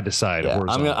side to side. Yeah,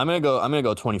 I'm gonna go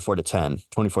 24-10,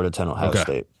 24-10 Ohio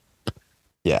State.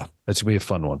 Yeah, that's gonna be a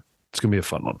fun one. It's going to be a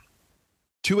fun one.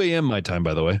 2 a.m. my time,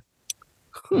 by the way.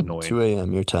 2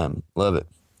 a.m. your time. Love it.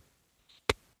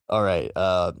 All right.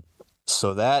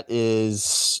 So that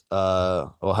is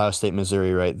Ohio State,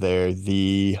 Missouri right there.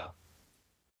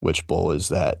 Which bowl is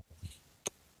that?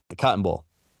 The Cotton Bowl.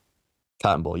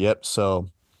 Cotton Bowl, yep. So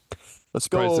let's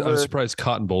go over. I'm surprised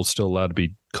Cotton Bowl is still allowed to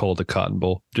be called a Cotton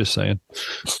Bowl. Just saying.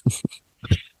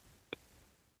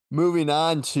 Moving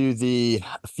on to the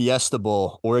Fiesta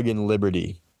Bowl, Oregon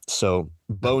Liberty. So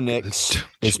Bo Nix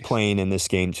is playing in this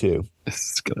game too.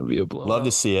 It's gonna be a blowout. Love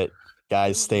to see it,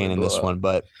 guys staying in this one.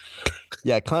 But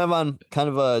yeah, kind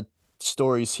of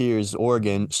stories here is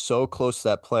Oregon so close to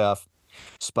that playoff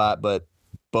spot, but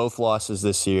both losses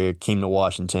this year came to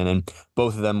Washington, and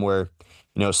both of them were,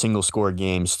 single score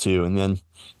games too. And then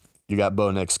you got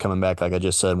Bo Nix coming back, like I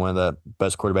just said, one of the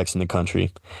best quarterbacks in the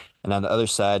country. And on the other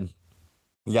side,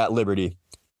 you got Liberty,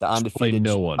 the undefeated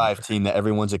G5 team that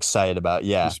everyone's excited about.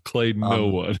 Yeah. Just played no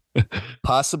one.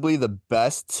 Possibly the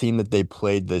best team that they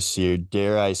played this year,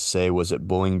 dare I say, was at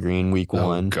Bowling Green week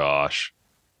 1. Oh, gosh.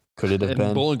 Could it have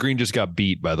been? Bowling Green just got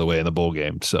beat, by the way, in the bowl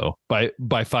game. So by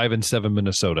 5-7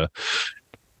 Minnesota.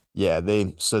 Yeah,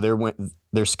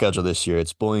 their schedule this year,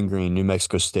 it's Bowling Green, New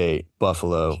Mexico State,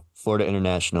 Buffalo, Florida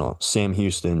International, Sam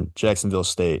Houston, Jacksonville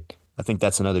State. I think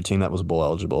that's another team that was bowl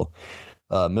eligible.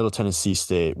 Middle Tennessee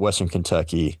State, Western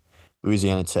Kentucky,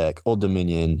 Louisiana Tech, Old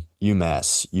Dominion,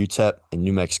 UMass, UTEP, and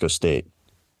New Mexico State.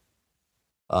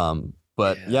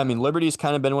 Liberty's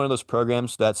kind of been one of those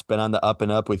programs that's been on the up and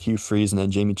up with Hugh Freeze, and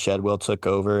then Jamie Chadwell took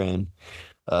over and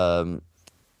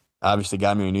obviously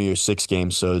got me a New Year's Six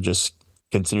game, so just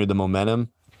continued the momentum.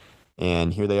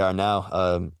 And here they are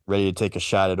now, ready to take a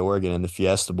shot at Oregon in the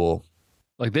Fiesta Bowl.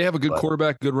 Like, they have a good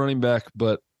quarterback, good running back,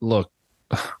 but look,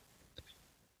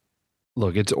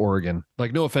 it's Oregon.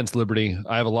 Like, no offense, Liberty.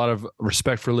 I have a lot of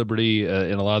respect for Liberty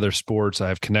in a lot of their sports. I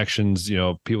have connections,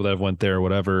 people that have went there or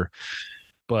whatever.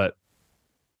 But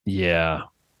yeah,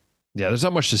 there's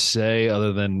not much to say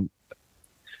other than,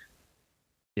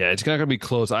 it's not going to be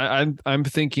close. I'm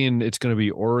thinking it's going to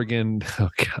be Oregon.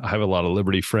 I have a lot of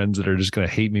Liberty friends that are just going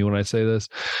to hate me when I say this.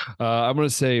 I'm going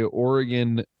to say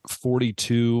Oregon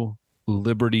 42,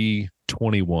 Liberty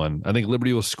 21. I think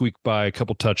Liberty will squeak by a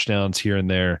couple touchdowns here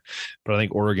and there, but I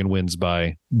think Oregon wins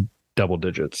by double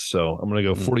digits. So I'm going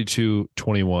to go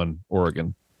 42-21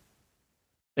 Oregon.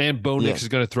 And Bo Nix is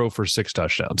going to throw for 6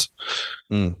 touchdowns.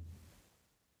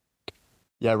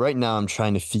 Yeah, right now I'm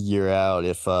trying to figure out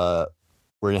if we're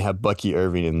going to have Bucky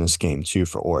Irving in this game too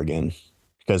for Oregon,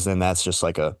 because then that's just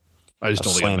like a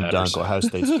slam dunk, Ohio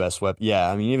State's best weapon.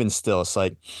 Yeah, I mean, even still, it's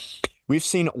like we've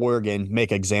seen Oregon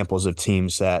make examples of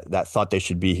teams that thought they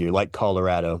should be here, like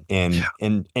Colorado, and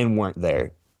weren't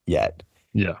there yet.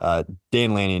 Yeah.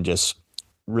 Dan Lanning just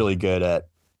really good at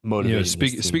motivating his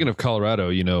team. Speaking of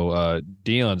Colorado,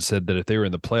 Dion said that if they were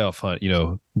in the playoff hunt,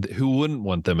 who wouldn't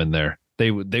want them in there?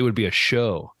 They would be a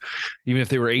show, even if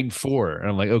they were 8-4. And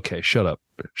I'm like, okay, shut up,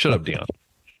 Dion,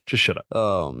 just shut up.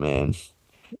 Oh man,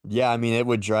 yeah. I mean, it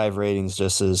would drive ratings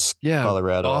just as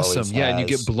Colorado awesome. always Yeah, has. and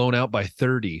you get blown out by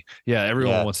 30. Yeah,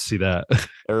 everyone wants to see that.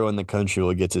 Everyone in the country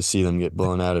will get to see them get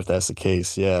blown out if that's the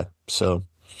case. Yeah. So.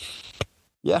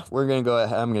 Yeah, we're gonna go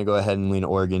ahead. I'm gonna go ahead and lean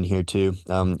Oregon here too.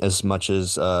 As much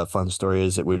as fun story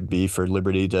as it would be for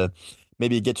Liberty to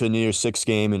maybe get to a New Year's Six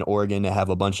game in Oregon to have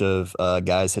a bunch of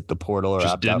guys hit the portal or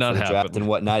opt out for the draft and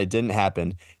whatnot, it didn't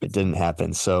happen. It didn't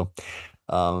happen. So,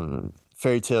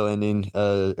 fairy tale ending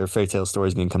or fairy tale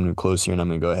stories being coming to a close here, and I'm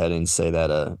gonna go ahead and say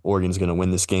that Oregon's gonna win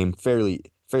this game fairly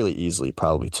easily,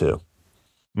 probably too.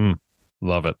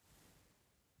 Love it.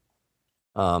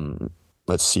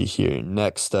 Let's see here.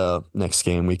 Next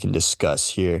game we can discuss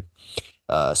here.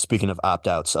 Speaking of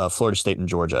opt-outs, Florida State and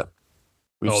Georgia.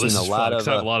 We've seen a lot of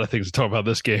I have a lot of things to talk about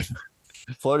this game.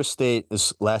 Florida State,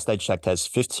 last I checked, has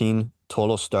 15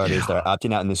 total starters that are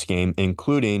opting out in this game,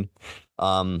 including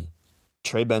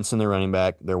Trey Benson, their running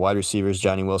back, their wide receivers,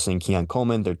 Johnny Wilson and Keon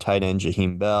Coleman, their tight end,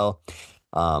 Jaheim Bell.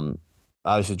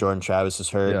 Obviously, Jordan Travis is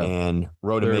hurt, and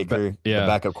Rodemaker, the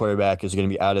backup quarterback, is going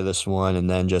to be out of this one, and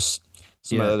then just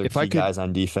some other key guys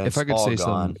on defense. If I could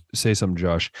say something,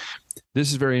 Josh, this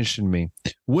is very interesting to me.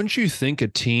 Wouldn't you think a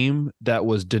team that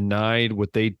was denied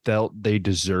what they felt they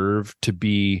deserved to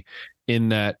be in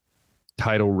that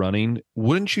title running,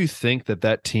 wouldn't you think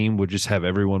that team would just have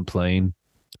everyone playing?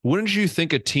 Wouldn't you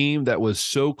think a team that was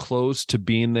so close to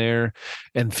being there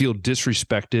and feel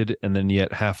disrespected and then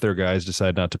yet half their guys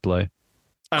decide not to play?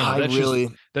 I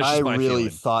really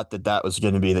thought that was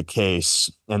going to be the case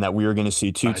and that we were going to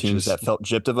see two teams that felt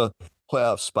gypped of a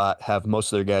playoff spot have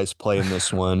most of their guys play in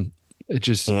this one.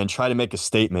 And try to make a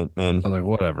statement, man. I'm like,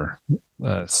 whatever.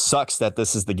 Sucks that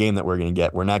this is the game that we're going to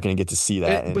get. We're not going to get to see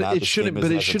that. But it shouldn't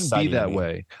be that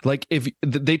way. Like, if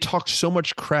they talk so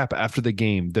much crap after the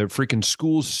game, the freaking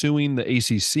schools suing the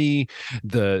ACC,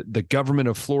 the government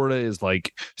of Florida is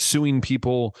like suing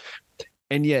people,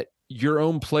 and yet your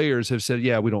own players have said,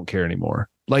 yeah, we don't care anymore.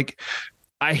 Like,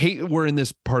 I hate we're in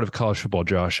this part of college football,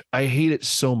 Josh. I hate it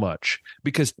so much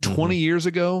because 20 years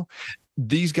ago,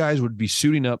 these guys would be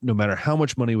suiting up no matter how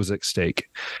much money was at stake.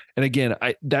 And again,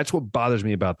 that's what bothers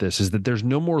me about this is that there's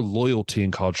no more loyalty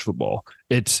in college football.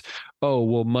 It's, oh,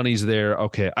 well, money's there.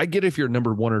 Okay, I get if you're a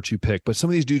number 1 or 2 pick, but some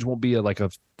of these dudes won't be a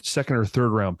second or third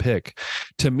round pick.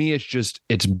 To me, it's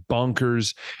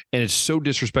bonkers, and it's so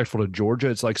disrespectful to Georgia.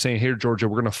 It's like saying, here, Georgia,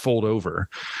 we're going to fold over.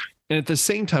 And at the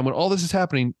same time, when all this is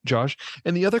happening, Josh,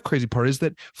 and the other crazy part is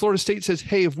that Florida State says,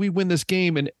 hey, if we win this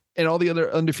game and all the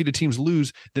other undefeated teams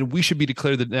lose, then we should be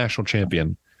declared the national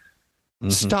champion.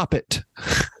 Stop it.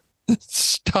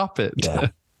 Stop it. Yeah.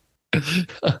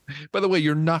 By the way,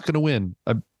 you're not going to win.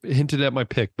 I hinted at my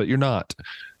pick, but you're not.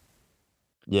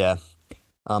 Yeah.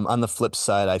 On the flip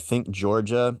side, I think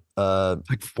Georgia.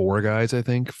 Like 4 guys, I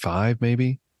think. 5,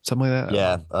 maybe. Something like that.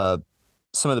 Yeah.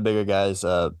 Some of the bigger guys.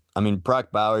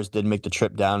 Brock Bowers did make the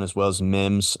trip down as well as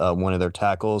Mims, one of their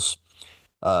tackles.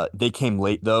 They came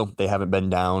late, though. They haven't been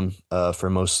down for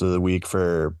most of the week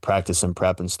for practice and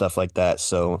prep and stuff like that.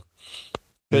 So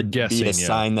it could be a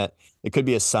sign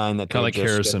that kind of like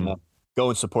Harrison go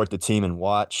and support the team and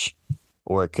watch,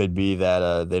 or it could be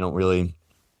that they don't really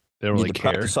need to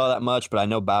care. practice all that much. But I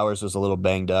know Bowers was a little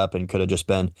banged up and could have just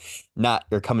been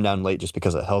coming down late just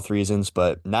because of health reasons,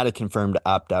 but not a confirmed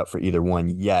opt out for either one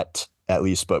yet, at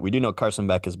least. But we do know Carson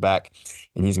Beck is back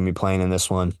and he's going to be playing in this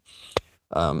one.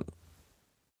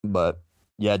 But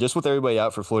yeah, just with everybody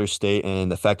out for Florida State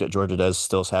and the fact that Georgia does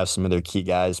still have some of their key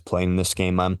guys playing in this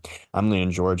game, I'm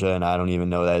leaning Georgia, and I don't even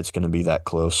know that it's going to be that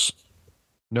close.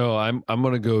 No, I'm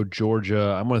going to go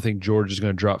Georgia. I'm going to think Georgia's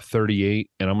going to drop 38,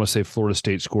 and I'm going to say Florida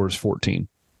State scores 14.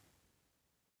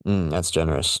 That's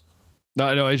generous.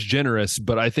 No, it's generous,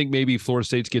 but I think maybe Florida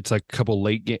State gets like a couple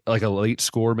like a late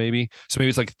score maybe. So maybe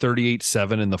it's like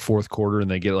 38-7 in the fourth quarter,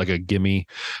 and they get like a gimme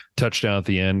touchdown at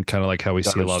the end, kind of like how we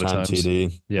see a lot of times.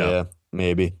 TD. Yeah,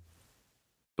 maybe.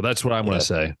 But that's what I'm going to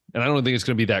say. And I don't think it's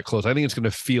going to be that close. I think it's going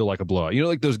to feel like a blowout. You know,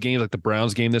 like those games, like the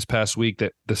Browns game this past week,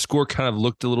 that the score kind of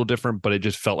looked a little different, but it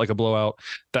just felt like a blowout.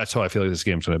 That's how I feel like this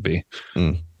game's going to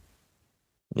be.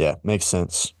 Yeah, makes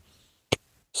sense.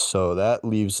 So that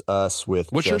leaves us with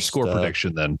what's your score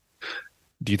prediction then?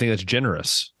 Do you think that's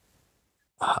generous?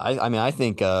 I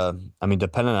think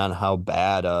depending on how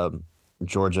bad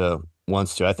Georgia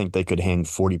wants to, I think they could hang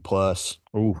 40 plus.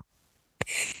 Ooh.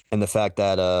 And the fact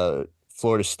that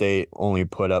Florida State only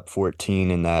put up 14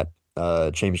 in that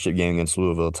championship game against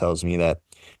Louisville tells me that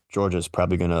Georgia's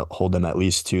probably going to hold them at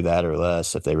least to that or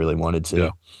less if they really wanted to. Yeah.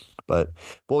 But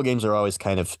bowl games are always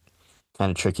kind of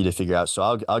tricky to figure out.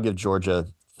 So I'll give Georgia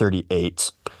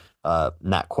 38,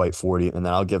 not quite 40, and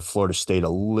then I'll give Florida State a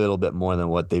little bit more than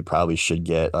what they probably should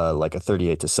get, like a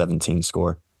 38-17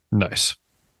 score. Nice.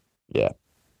 Yeah.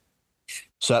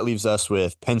 So that leaves us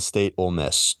with Penn State, Ole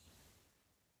Miss.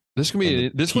 This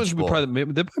one's probably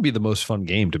that might be the most fun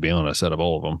game, to be honest, out of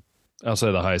all of them, outside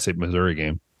of the Ohio State Missouri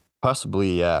game.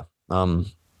 Possibly, yeah.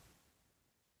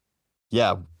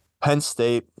 Yeah, Penn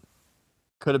State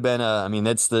could have been.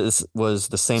 This was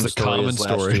the same story as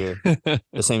last year.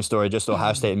 The same story, just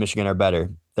Ohio State and Michigan are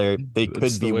better. They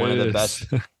could be one of the best.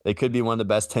 They could be one of the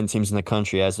best 10 teams in the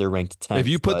country as they're ranked 10th. If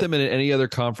you put them in any other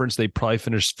conference, they probably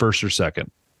finish first or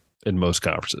second in most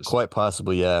conferences. Quite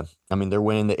possibly, yeah. I mean, they're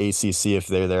winning the ACC if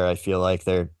they're there. I feel like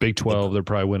they're Big 12. They're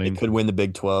probably winning. They could win the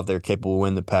Big 12. They're capable of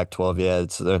winning the Pac-12.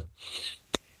 Yeah,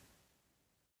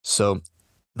 so.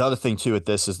 The other thing, too, with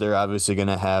this is they're obviously going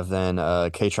to have then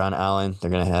Katron Allen. They're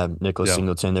going to have Nicholas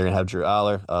Singleton. They're going to have Drew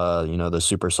Aller. The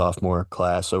super sophomore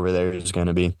class over there is going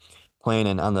to be playing.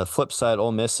 And on the flip side,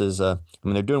 Ole Miss is,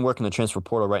 they're doing work in the transfer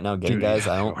portal right now, getting guys.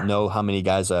 I don't know how many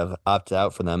guys have opted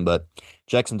out for them, but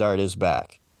Jackson Dart is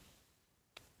back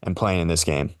and playing in this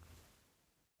game.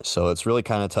 So it's really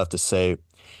kind of tough to say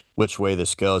which way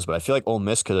this goes. But I feel like Ole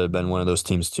Miss could have been one of those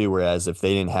teams, too, whereas if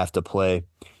they didn't have to play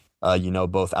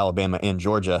both Alabama and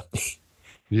Georgia.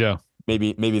 Yeah.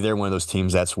 Maybe they're one of those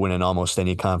teams that's winning almost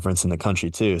any conference in the country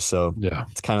too. So yeah,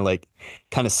 it's kind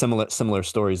of similar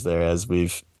stories there as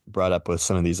we've brought up with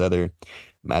some of these other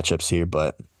matchups here.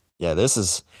 But yeah, this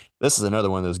is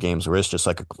another one of those games where it's just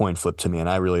like a coin flip to me, and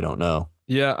I really don't know.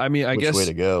 Yeah, I mean, I guess which way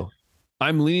to go.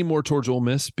 I'm leaning more towards Ole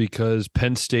Miss because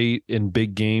Penn State in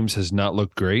big games has not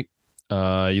looked great.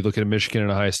 You look at Michigan and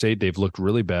Ohio State; they've looked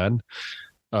really bad.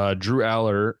 Drew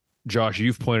Aller. Josh,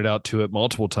 you've pointed out to it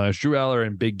multiple times. Drew Aller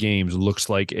in big games looks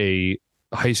like a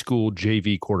high school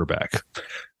JV quarterback,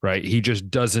 right? He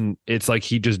just doesn't. It's like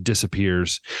he just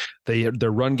disappears.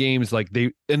 Their run games,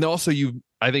 and also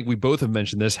I think we both have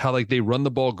mentioned this, how they run the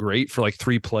ball great for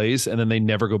 3 plays and then they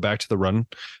never go back to the run.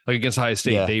 Like against Ohio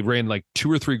State, they ran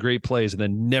 2 or 3 great plays and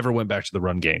then never went back to the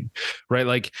run game,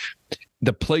 right?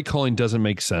 The play calling doesn't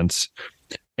make sense,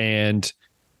 and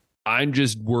I'm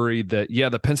just worried that,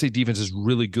 the Penn State defense is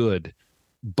really good,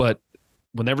 but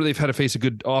whenever they've had to face a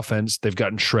good offense, they've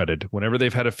gotten shredded. Whenever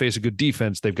they've had to face a good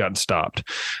defense, they've gotten stopped.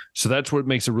 So that's what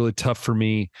makes it really tough for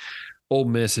me. Ole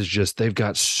Miss is just, they've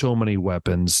got so many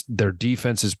weapons. Their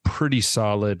defense is pretty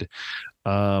solid.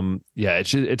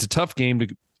 It's a tough game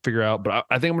to figure out, but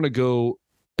I think I'm going to go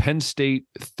Penn State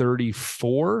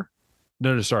 34.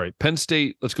 No, sorry. Penn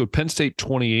State, let's go Penn State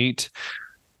 28.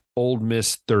 Ole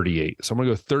Miss 38. So I'm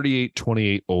going to go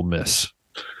 38-28 Ole Miss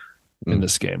in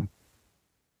this game.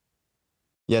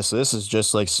 Yeah, so this is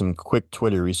just some quick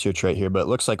Twitter research right here, but it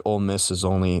looks like Ole Miss is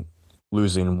only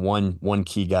losing one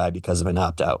key guy because of an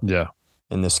opt-out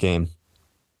in this game.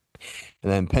 And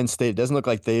then Penn State, it doesn't look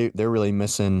like they're really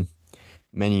missing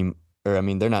many,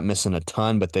 they're not missing a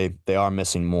ton, but they are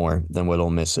missing more than what Ole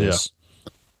Miss is.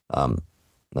 Let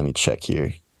me check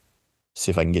here,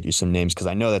 see if I can get you some names, because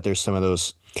I know that there's some of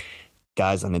those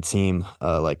guys on the team,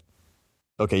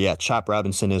 Chop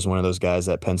Robinson is one of those guys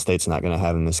that Penn State's not going to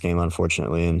have in this game,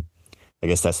 unfortunately, and I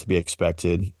guess that's to be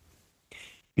expected,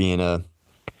 being a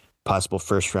possible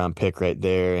first-round pick right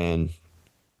there, and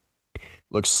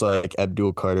looks like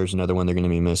Abdul Carter's another one they're going to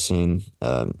be missing.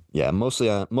 Mostly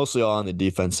all on the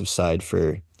defensive side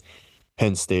for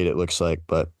Penn State, it looks like,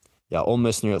 but yeah, Ole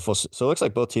Miss near at full. So it looks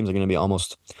like both teams are going to be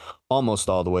almost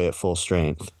all the way at full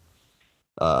strength.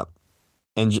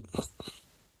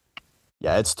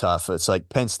 It's tough. It's like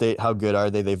Penn State, how good are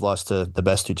they? They've lost to the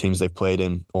best 2 teams they've played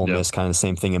in. Ole Miss, kind of the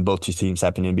same thing, and both 2 teams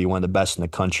happen to be one of the best in the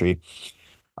country.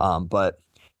 But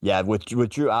yeah, with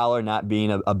Drew Aller not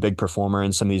being a big performer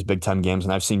in some of these big time games,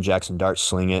 and I've seen Jackson Dart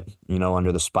sling it,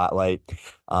 under the spotlight.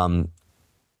 I'm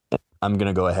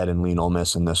gonna go ahead and lean Ole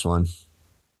Miss in this one.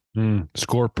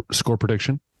 Score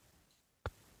prediction.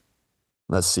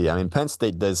 Let's see. I mean, Penn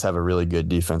State does have a really good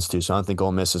defense too, so I don't think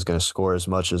Ole Miss is going to score as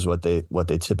much as what they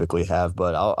typically have.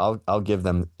 But I'll give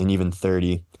them an even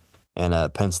 30,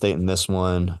 and Penn State in this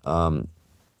one.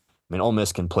 Ole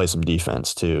Miss can play some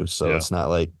defense too, so it's not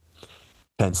like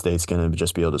Penn State's going to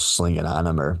just be able to sling it on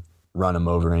them or run them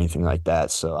over or anything like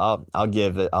that. So I'll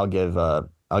give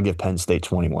Penn State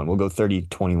 21. We'll go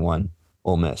 30-21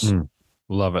 Ole Miss.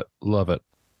 Love it.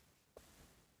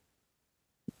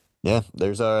 Yeah,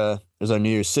 there's our New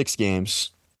Year's 6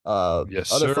 games.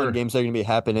 Yes, other fun games that are going to be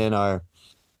happening are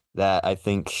that I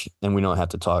think, and we don't have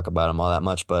to talk about them all that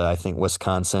much, but I think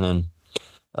Wisconsin and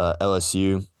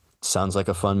LSU sounds like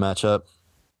a fun matchup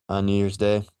on New Year's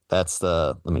Day.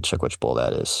 Let me check which bowl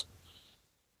that is.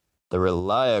 The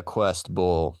ReliaQuest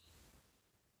Bowl.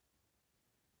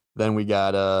 Then we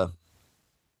got,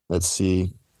 let's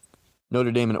see,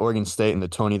 Notre Dame and Oregon State in the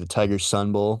Tony the Tiger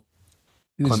Sun Bowl.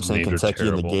 Clemson, Kentucky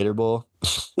in the Gator Bowl.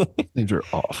 These are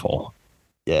awful.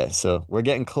 Yeah, so we're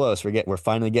getting close. We're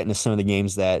finally getting to some of the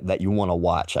games that you want to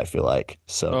watch, I feel like.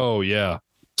 So. Oh, yeah.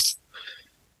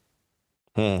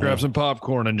 Grab some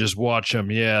popcorn and just watch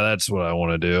them. Yeah, that's what I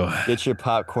want to do. Get your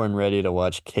popcorn ready to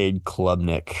watch Cade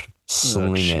Klubnik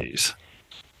sling it.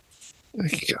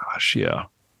 Gosh, yeah.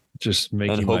 Just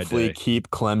making and hopefully my day.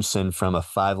 Keep Clemson from a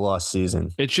 5-loss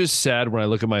season. It's just sad when I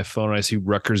look at my phone and I see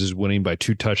Rutgers is winning by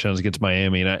 2 touchdowns against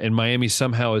Miami, and Miami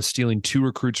somehow is stealing 2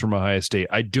 recruits from Ohio State.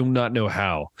 I do not know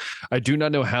how. I do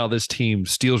not know how this team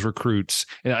steals recruits,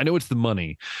 and I know it's the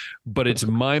money, but it's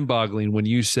mind-boggling when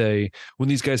these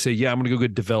guys say, "Yeah, I'm going to go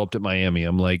get developed at Miami."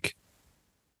 I'm like,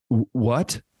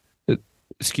 what?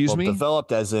 Excuse me?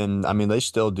 Developed as in, I mean, they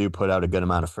still do put out a good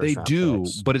amount of first round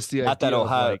picks. But it's the not idea that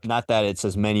Ohio, not that it's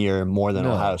as many or more than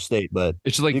Ohio State, but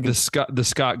it's like the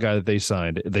Scott guy that they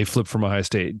signed. They flipped from Ohio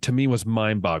State. To me, was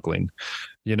mind-boggling.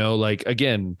 Like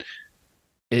again,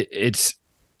 it's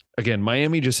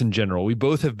Miami just in general. We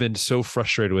both have been so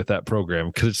frustrated with that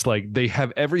program because it's like they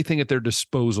have everything at their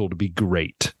disposal to be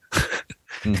great,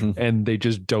 and they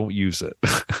just don't use it.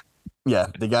 Yeah,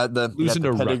 they got the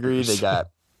pedigree. Rutgers.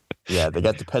 They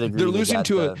got the pedigree.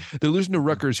 They're losing to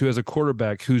Rutgers, who has a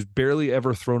quarterback who's barely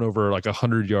ever thrown over like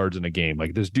 100 yards in a game.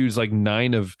 Like this dude's like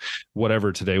 9 of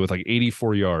whatever today with like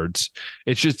 84 yards.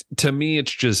 It's just, to me,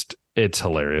 it's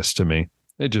hilarious to me.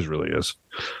 It just really is.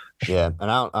 Yeah,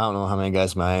 and I don't know how many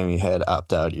guys Miami had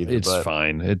opt out either. It's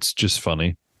fine. It's just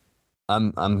funny.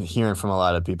 I'm hearing from a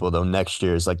lot of people though. Next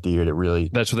year is like the year to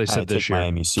really. That's what they said this year.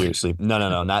 Miami seriously.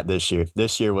 No, not this year.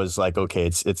 This year was like, okay,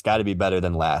 it's got to be better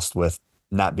than last with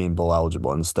not being bowl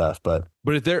eligible and stuff. But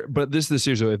this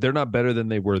year, so if they're not better than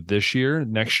they were this year,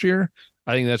 next year,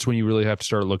 I think that's when you really have to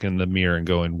start looking in the mirror and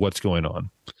going, what's going on?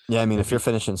 Yeah, I mean, if you're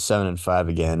finishing 7-5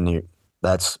 again,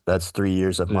 that's 3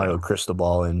 years of Mario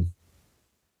Cristobal and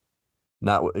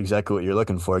not exactly what you're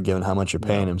looking for, given how much you're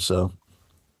paying him. So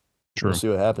we'll see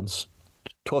what happens.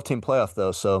 12-team playoff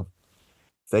though, so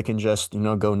if they can just go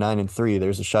 9-3,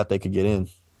 there's a shot they could get in.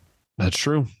 That's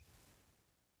true.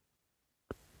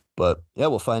 But yeah,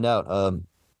 we'll find out.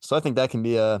 So I think that can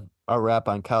be our wrap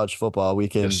on college football. We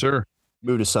can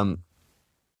move to some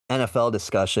NFL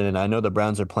discussion, and I know the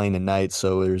Browns are playing tonight,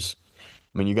 so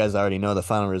you guys already know the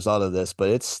final result of this, but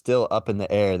it's still up in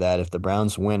the air that if the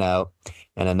Browns win out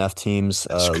and enough teams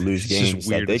lose games,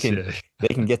 that they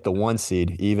can get the 1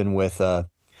 seed, even with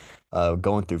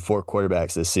going through 4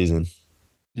 quarterbacks this season.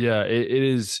 Yeah, it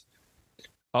is.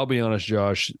 I'll be honest,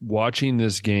 Josh, watching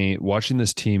this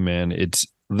team, man,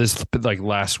 this like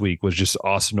last week was just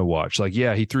awesome to watch. Like,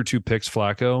 yeah, he threw 2 picks,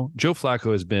 Flacco. Joe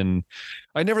Flacco has been,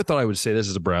 I never thought I would say this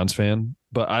as a Browns fan,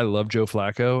 but I love Joe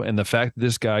Flacco. And the fact that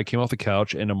this guy came off the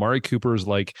couch and Amari Cooper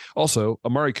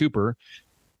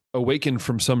awakened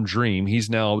from some dream. He's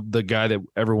now the guy that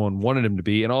everyone wanted him to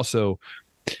be. And also,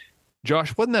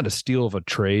 Josh, wasn't that a steal of a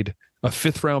trade? A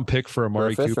 5th round pick for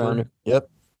Amari Cooper? Rounder. Yep.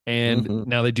 And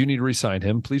now they do need to re-sign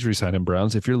him. Please re-sign him,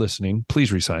 Browns. If you're listening,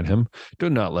 please re-sign him. Do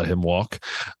not let him walk.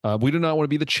 We do not want to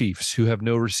be the Chiefs who have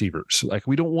no receivers. Like,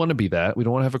 we don't want to be that. We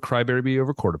don't want to have a crybaby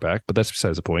over quarterback, but that's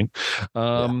besides the point.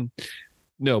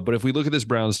 No, but if we look at this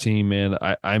Browns team, man,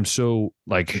 I'm so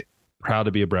like proud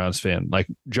to be a Browns fan. Like,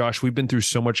 Josh, we've been through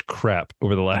so much crap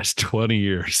over the last 20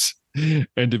 years.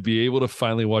 And to be able to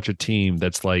finally watch a team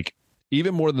that's like,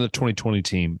 even more than the 2020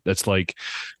 team, that's like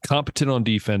competent on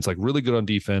defense, like really good on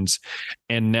defense,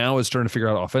 and now is starting to figure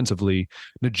out offensively.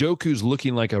 Njoku's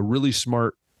looking like a really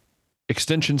smart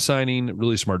extension signing,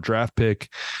 really smart draft pick.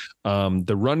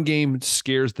 The run game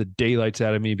scares the daylights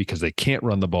out of me because they can't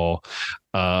run the ball.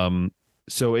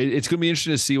 So it's going to be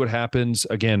interesting to see what happens.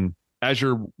 Again, as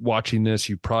you're watching this,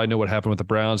 you probably know what happened with the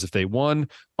Browns. If they won,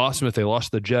 awesome. If they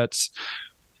lost to the Jets,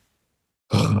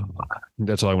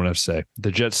 that's all I want to have to say.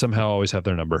 The Jets somehow always have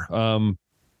their number.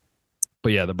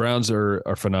 But yeah, the Browns are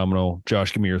phenomenal.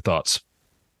 Josh, give me your thoughts.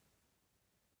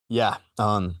 Yeah.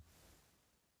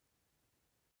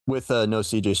 With no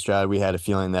CJ Stroud, we had a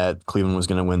feeling that Cleveland was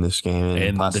going to win this game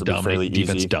and possibly fairly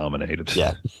defense easy. Dominated.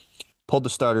 Yeah. Pulled the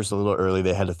starters a little early.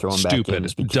 They had to throw them back in.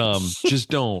 Stupid, dumb.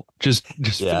 Just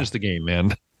finish the game,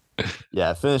 man.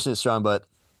 Yeah, finish it strong, but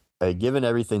given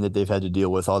everything that they've had to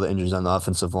deal with, all the injuries on the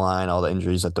offensive line, all the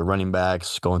injuries at the running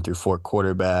backs, going through 4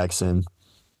 quarterbacks, and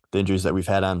the injuries that we've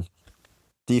had on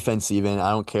defense even,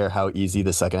 I don't care how easy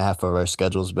the second half of our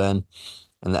schedule's been.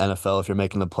 In the NFL, if you're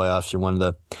making the playoffs, you're one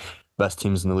of best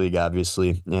teams in the league,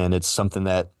 obviously, and it's something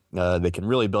that they can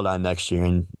really build on next year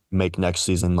and make next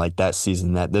season like that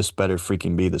season that this better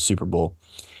freaking be the Super Bowl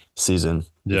season,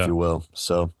 if you will.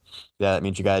 So yeah, that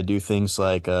means you got to do things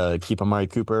like keep Amari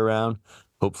Cooper around,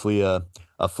 hopefully a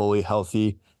fully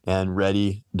healthy and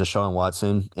ready Deshaun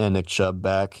Watson and Nick Chubb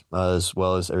back, as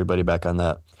well as everybody back on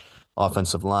that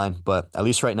offensive line. But at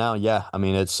least right now, yeah, I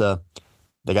mean, it's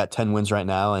they got 10 wins right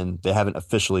now, and they haven't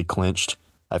officially clinched.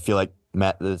 I feel like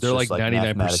they're like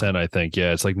 99%, I think.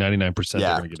 Yeah, it's like 99%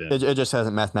 they're going to get in. It just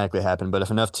hasn't mathematically happened. But if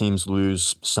enough teams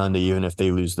lose Sunday, even if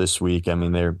they lose this week, I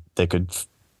mean, they could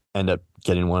end up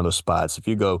getting one of those spots. If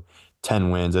you go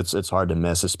 10 wins, it's hard to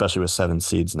miss, especially with 7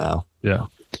 seeds now. Yeah.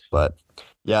 But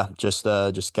yeah, just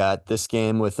got this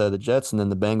game with the Jets and then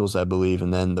the Bengals, I believe,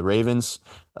 and then the Ravens.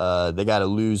 They got to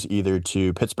lose either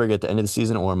to Pittsburgh at the end of the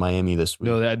season or Miami this week.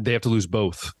 No, they have to lose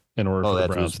both in order for the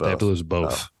Browns. They have to lose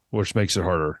both, which makes it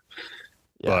harder.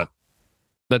 Yeah. But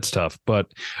that's tough.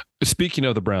 But speaking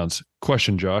of the Browns,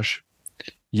 question, Josh,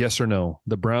 yes or no?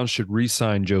 The Browns should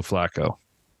re-sign Joe Flacco.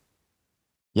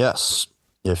 Yes.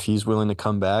 If he's willing to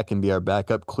come back and be our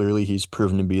backup, clearly he's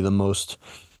proven to be the most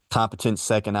competent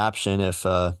second option if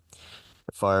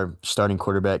our starting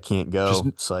quarterback can't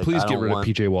go. Please get rid of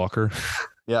PJ Walker.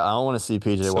 Yeah, I don't want to see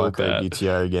PJ Walker at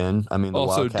DTR again. I mean, the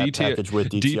also, Wildcat package with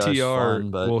DTR is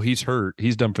fun, but... Well, he's hurt.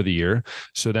 He's done for the year.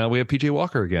 So now we have PJ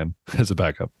Walker again as a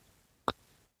backup.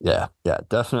 Yeah,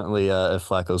 definitely. If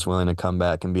Flacco's willing to come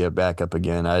back and be a backup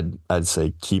again, I'd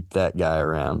say keep that guy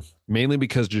around. Mainly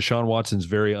because Deshaun Watson's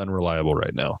very unreliable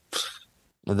right now.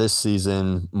 This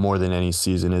season, more than any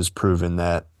season, has proven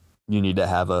that you need to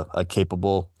have a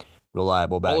capable,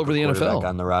 reliable backup all over the NFL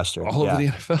on the roster. All over the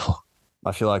NFL.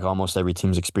 I feel like almost every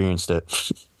team's experienced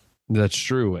it. That's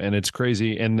true, and it's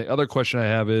crazy. And the other question I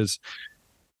have is,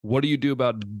 what do you do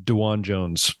about DeJuan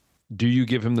Jones? Do you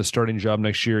give him the starting job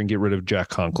next year and get rid of Jack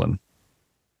Conklin?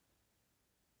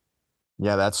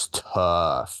 Yeah, that's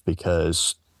tough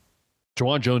because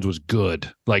DeJuan Jones was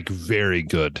good, like very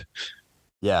good.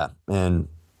 Yeah, and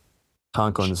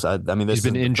Conklin's, I mean, this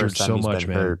he's been injured so much,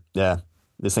 man. Hurt. Yeah,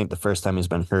 this ain't the first time he's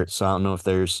been hurt, so I don't know if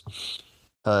there's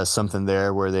something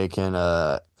there where they can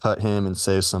cut him and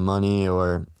save some money,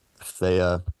 or if they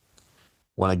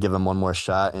want to give him one more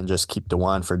shot and just keep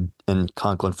DeJuan and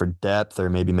Conklin for depth,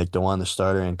 or maybe make DeJuan the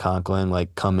starter and Conklin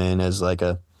like come in as like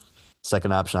a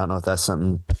second option. I don't know if that's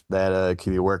something that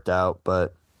could be worked out,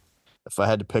 but if I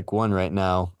had to pick one right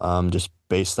now, just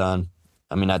based on,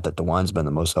 I mean, not that DeJuan's been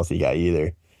the most healthy guy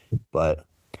either, but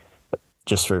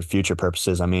just for future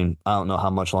purposes, I mean, I don't know how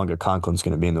much longer Conklin's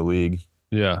going to be in the league.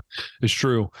 Yeah, it's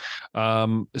true.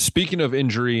 Speaking of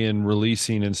injury and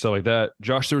releasing and stuff like that,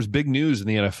 Josh, there was big news in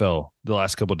the NFL the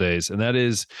last couple of days, and that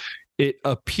is it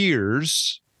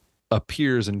appears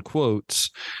in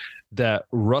quotes that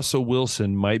Russell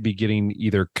Wilson might be getting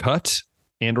either cut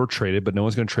and or traded, but no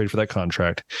one's going to trade for that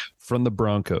contract from the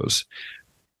Broncos.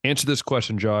 Answer this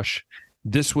question, Josh.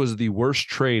 This was the worst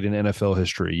trade in NFL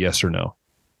history, yes or no?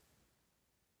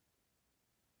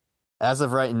 As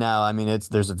of right now, I mean,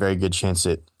 there's a very good chance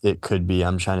it could be.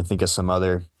 I'm trying to think of some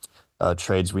other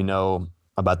trades. We know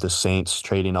about the Saints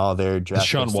trading all their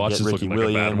draft picks to get Ricky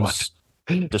Williams.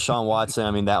 Deshaun Watson, I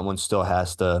mean, that one still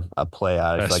has to play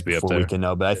out before we can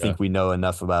know. But I think we know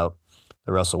enough about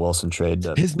the Russell Wilson trade.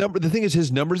 The thing is,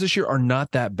 his numbers this year are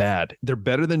not that bad. They're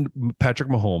better than Patrick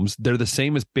Mahomes. They're the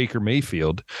same as Baker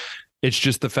Mayfield. It's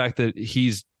just the fact that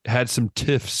he's had some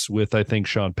tiffs with, I think,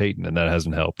 Sean Payton, and that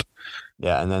hasn't helped.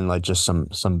 Yeah, and then like just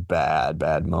some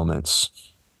bad moments.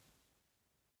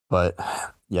 But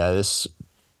yeah,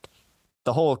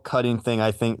 the whole cutting thing,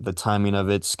 I think the timing of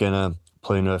it's gonna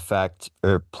play a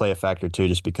factor too,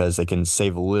 just because they can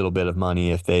save a little bit of money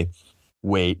if they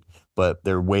wait, but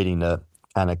they're waiting to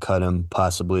kind of cut him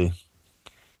possibly.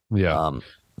 Yeah.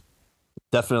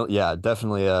 Definitely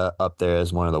up there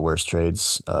as one of the worst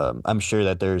trades. I'm sure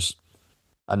that there's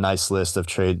a nice list of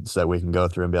trades that we can go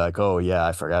through and be like, oh yeah,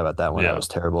 I forgot about that one. That was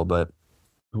terrible. But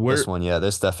this one,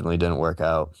 this definitely didn't work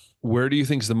out. Where do you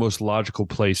think is the most logical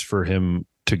place for him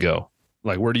to go?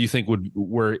 Like, where do you think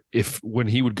when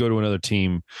he would go to another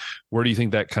team, where do you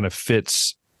think that kind of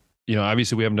fits? You know,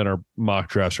 obviously we haven't done our mock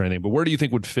drafts or anything, but where do you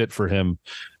think would fit for him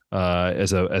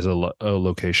as a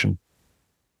location?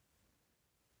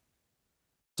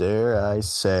 Dare I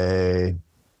say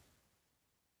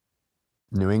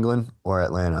New England or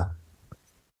Atlanta?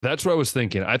 That's what I was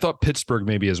thinking. I thought Pittsburgh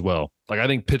maybe as well. Like, I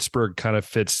think Pittsburgh kind of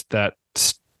fits that.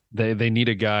 They need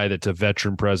a guy that's a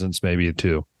veteran presence maybe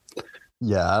too.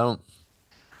 Yeah,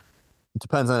 it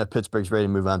depends on if Pittsburgh's ready to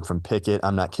move on from Pickett.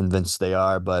 I'm not convinced they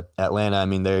are, but Atlanta, I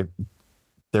mean,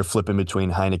 they're flipping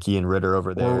between Heineke and Ritter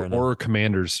over there, or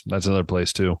Commanders. That's another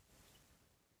place too.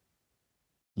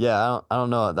 Yeah, I don't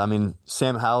know. I mean,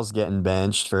 Sam Howell's getting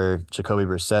benched for Jacoby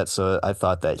Brissett, so I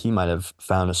thought that he might have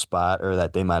found a spot or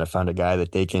that they might have found a guy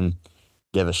that they can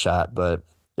give a shot. But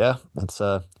yeah, it's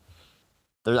I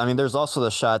mean, there's also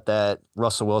the shot that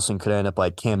Russell Wilson could end up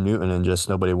like Cam Newton and just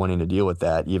nobody wanting to deal with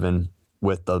that, even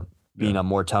with the being a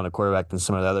more talented quarterback than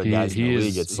some of the other guys in the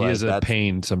league. It's he like is a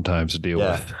pain sometimes to deal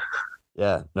with.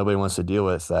 Yeah, nobody wants to deal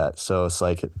with that. So it's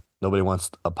like nobody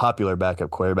wants a popular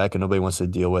backup quarterback, and nobody wants to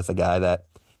deal with a guy that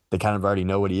they kind of already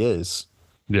know what he is.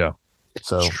 Yeah,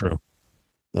 so it's true.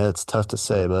 Yeah, it's tough to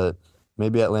say, but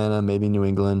maybe Atlanta, maybe New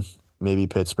England, maybe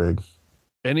Pittsburgh,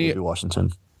 maybe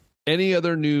Washington. Any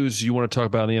other news you want to talk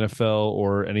about in the NFL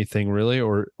or anything really,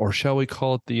 or shall we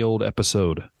call it the old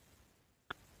episode?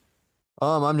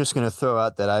 I'm just gonna throw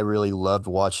out that I really loved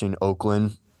watching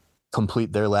Oakland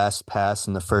complete their last pass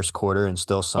in the first quarter and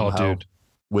still somehow,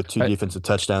 with two defensive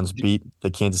touchdowns, beat the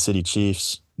Kansas City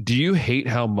Chiefs. Do you hate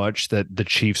how much that the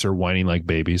Chiefs are whining like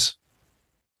babies?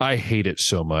 I hate it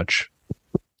so much.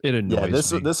 It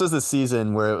annoys me. This was the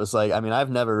season where it was like, I mean,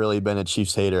 I've never really been a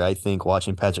Chiefs hater. I think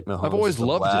watching Patrick Mahomes, I've always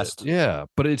loved it. Yeah,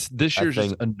 but this year's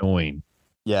just annoying.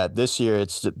 Yeah, this year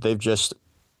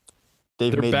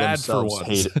they've made themselves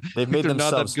hate. They've made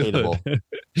themselves hateable.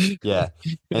 Yeah,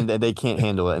 and they can't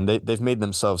handle it, and they've made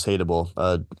themselves hateable.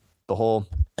 The whole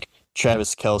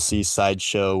Travis Kelce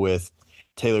sideshow with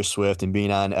Taylor Swift and being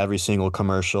on every single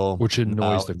commercial, which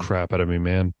annoys the crap out of me,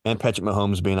 man. And Patrick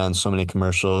Mahomes being on so many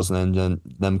commercials, and then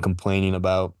them complaining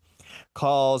about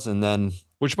calls, and then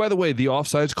which, by the way, the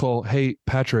offsides call. Hey,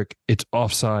 Patrick, it's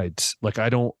offsides. Like, I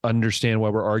don't understand why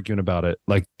we're arguing about it.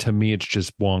 Like, to me, it's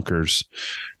just bonkers.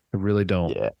 I really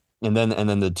don't. Yeah, and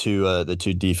then the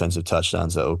two defensive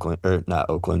touchdowns that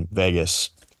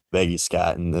Vegas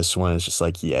got, and this one is just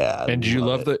like, yeah. And you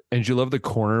love the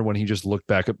corner when he just looked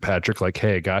back at Patrick like,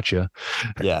 hey, I got you.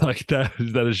 Yeah, like that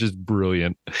is just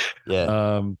brilliant. Yeah.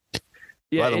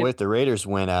 By the way, if the Raiders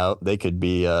went out, they could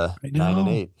be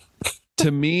 9-8. To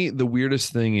me, the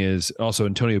weirdest thing is also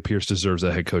Antonio Pierce deserves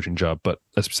that head coaching job, but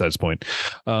that's besides the point.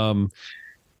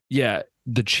 Yeah,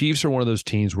 the Chiefs are one of those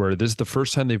teams where this is the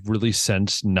first time they've really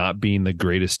sensed not being the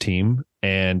greatest team.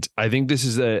 And I think this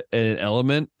is a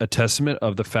testament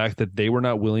of the fact that they were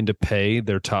not willing to pay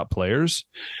their top players,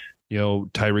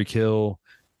 Tyreek Hill,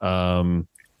 and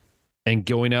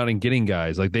going out and getting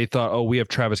guys. Like, they thought, oh, we have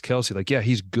Travis Kelce. Like, yeah,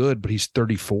 he's good, but he's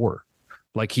 34.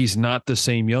 Like, he's not the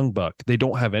same young buck. They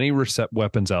don't have any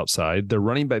weapons outside. Their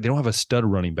running back, they don't have a stud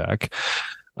running back.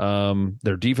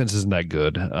 Their defense isn't that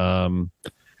good.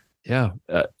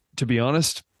 To be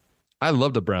honest, I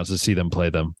love the Browns to see them play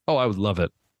them. Oh, I would love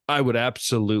it. I would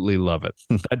absolutely love it.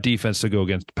 That defense to go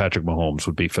against Patrick Mahomes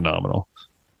would be phenomenal.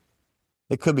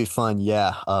 It could be fun,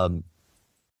 yeah.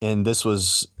 And this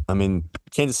was, I mean,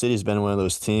 Kansas City has been one of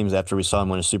those teams after we saw them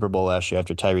win a Super Bowl last year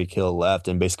after Tyreek Hill left,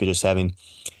 and basically just having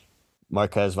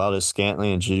Marquez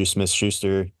Valdes-Scantling and Juju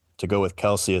Smith-Schuster to go with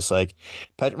Kelce. It's like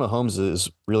Patrick Mahomes is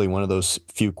really one of those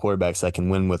few quarterbacks that can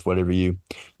win with whatever you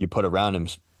put around him.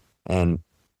 And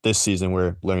this season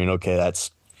we're learning, okay,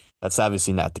 that's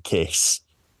obviously not the case.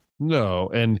 No,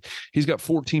 and he's got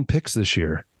 14 picks this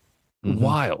year. Mm-hmm.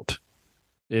 Wild.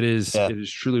 It is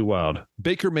truly wild.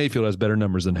 Baker Mayfield has better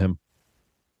numbers than him.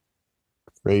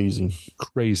 Crazy.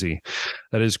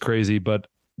 That is crazy. But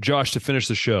Josh, to finish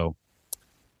the show,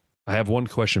 I have one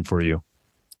question for you.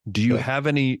 Do you have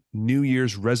any New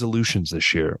Year's resolutions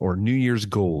this year or New Year's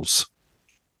goals?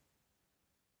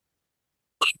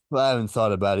 Well, I haven't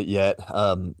thought about it yet.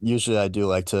 Usually I do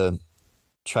like to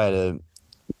try to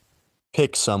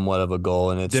pick somewhat of a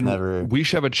goal, and it's never. We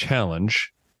should have a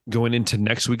challenge going into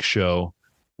next week's show.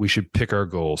 We should pick our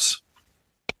goals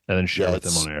and then share with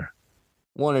them on air.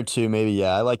 One or two, maybe.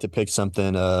 Yeah, I like to pick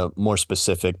something more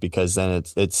specific because then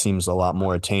it seems a lot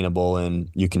more attainable, and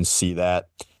you can see that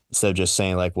instead of just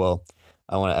saying like, "Well,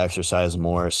 I want to exercise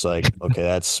more." It's like, okay,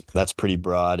 that's pretty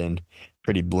broad and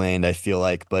pretty bland, I feel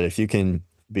like. But if you can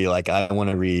be like, I want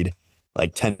to read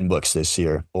like 10 books this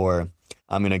year, or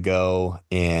I'm going to go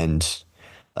and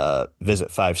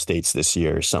visit 5 states this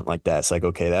year or something like that. It's like,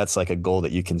 okay, that's like a goal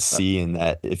that you can see, and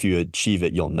that if you achieve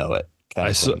it, you'll know it.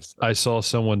 I saw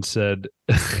someone said,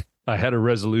 I had a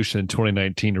resolution in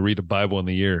 2019 to read a Bible in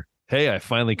the year. Hey, I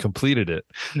finally completed it.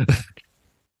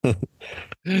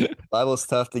 Bible's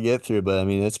tough to get through, but I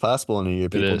mean, it's possible in a year.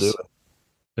 People do it.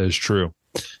 That is true.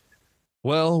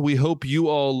 Well, we hope you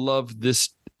all love this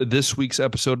week's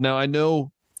episode. Now, I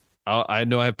know I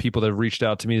have people that have reached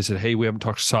out to me and said, hey, we haven't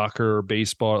talked soccer or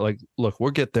baseball. Like, look,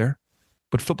 we'll get there.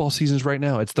 But football season is right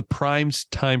now. It's the prime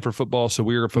time for football, so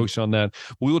we are focusing on that.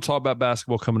 We will talk about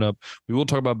basketball coming up. We will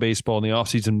talk about baseball and the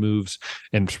offseason moves,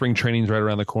 and spring training is right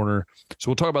around the corner. So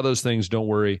we'll talk about those things. Don't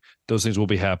worry. Those things will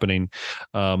be happening.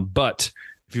 But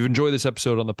if you've enjoyed this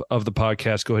episode of the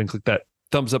podcast, go ahead and click that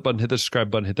thumbs up button, hit the subscribe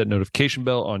button, hit that notification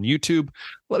bell on YouTube.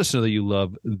 Let us know that you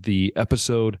love the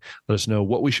episode. Let us know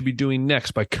what we should be doing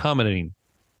next by commenting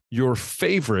your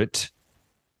favorite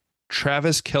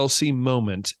Travis Kelce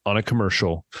moment on a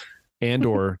commercial and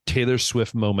or Taylor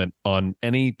Swift moment on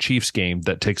any Chiefs game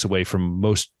that takes away from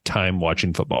most time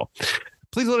watching football.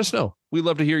 Please let us know. We'd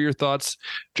love to hear your thoughts.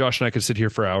 Josh and I could sit here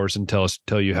for hours and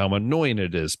tell you how annoying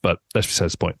it is, but that's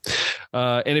besides the point.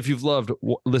 And if you've loved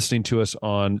listening to us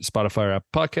on Spotify or Apple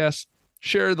Podcasts,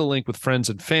 share the link with friends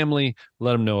and family.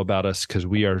 Let them know about us, because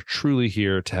we are truly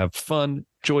here to have fun,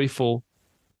 joyful,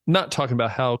 not talking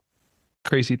about how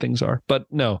crazy things are, but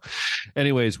no.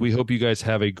 Anyways, we hope you guys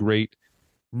have a great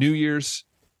New Year's.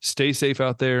 Stay safe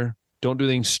out there. Don't do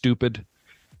things stupid.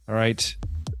 All right.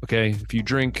 Okay. If you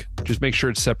drink, just make sure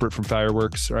it's separate from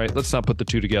fireworks. All right. Let's not put the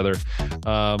two together.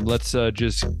 Let's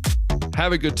just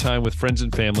have a good time with friends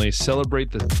and family.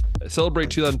 Celebrate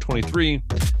 2023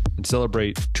 and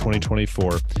celebrate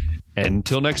 2024. And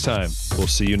until next time, we'll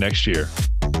see you next year.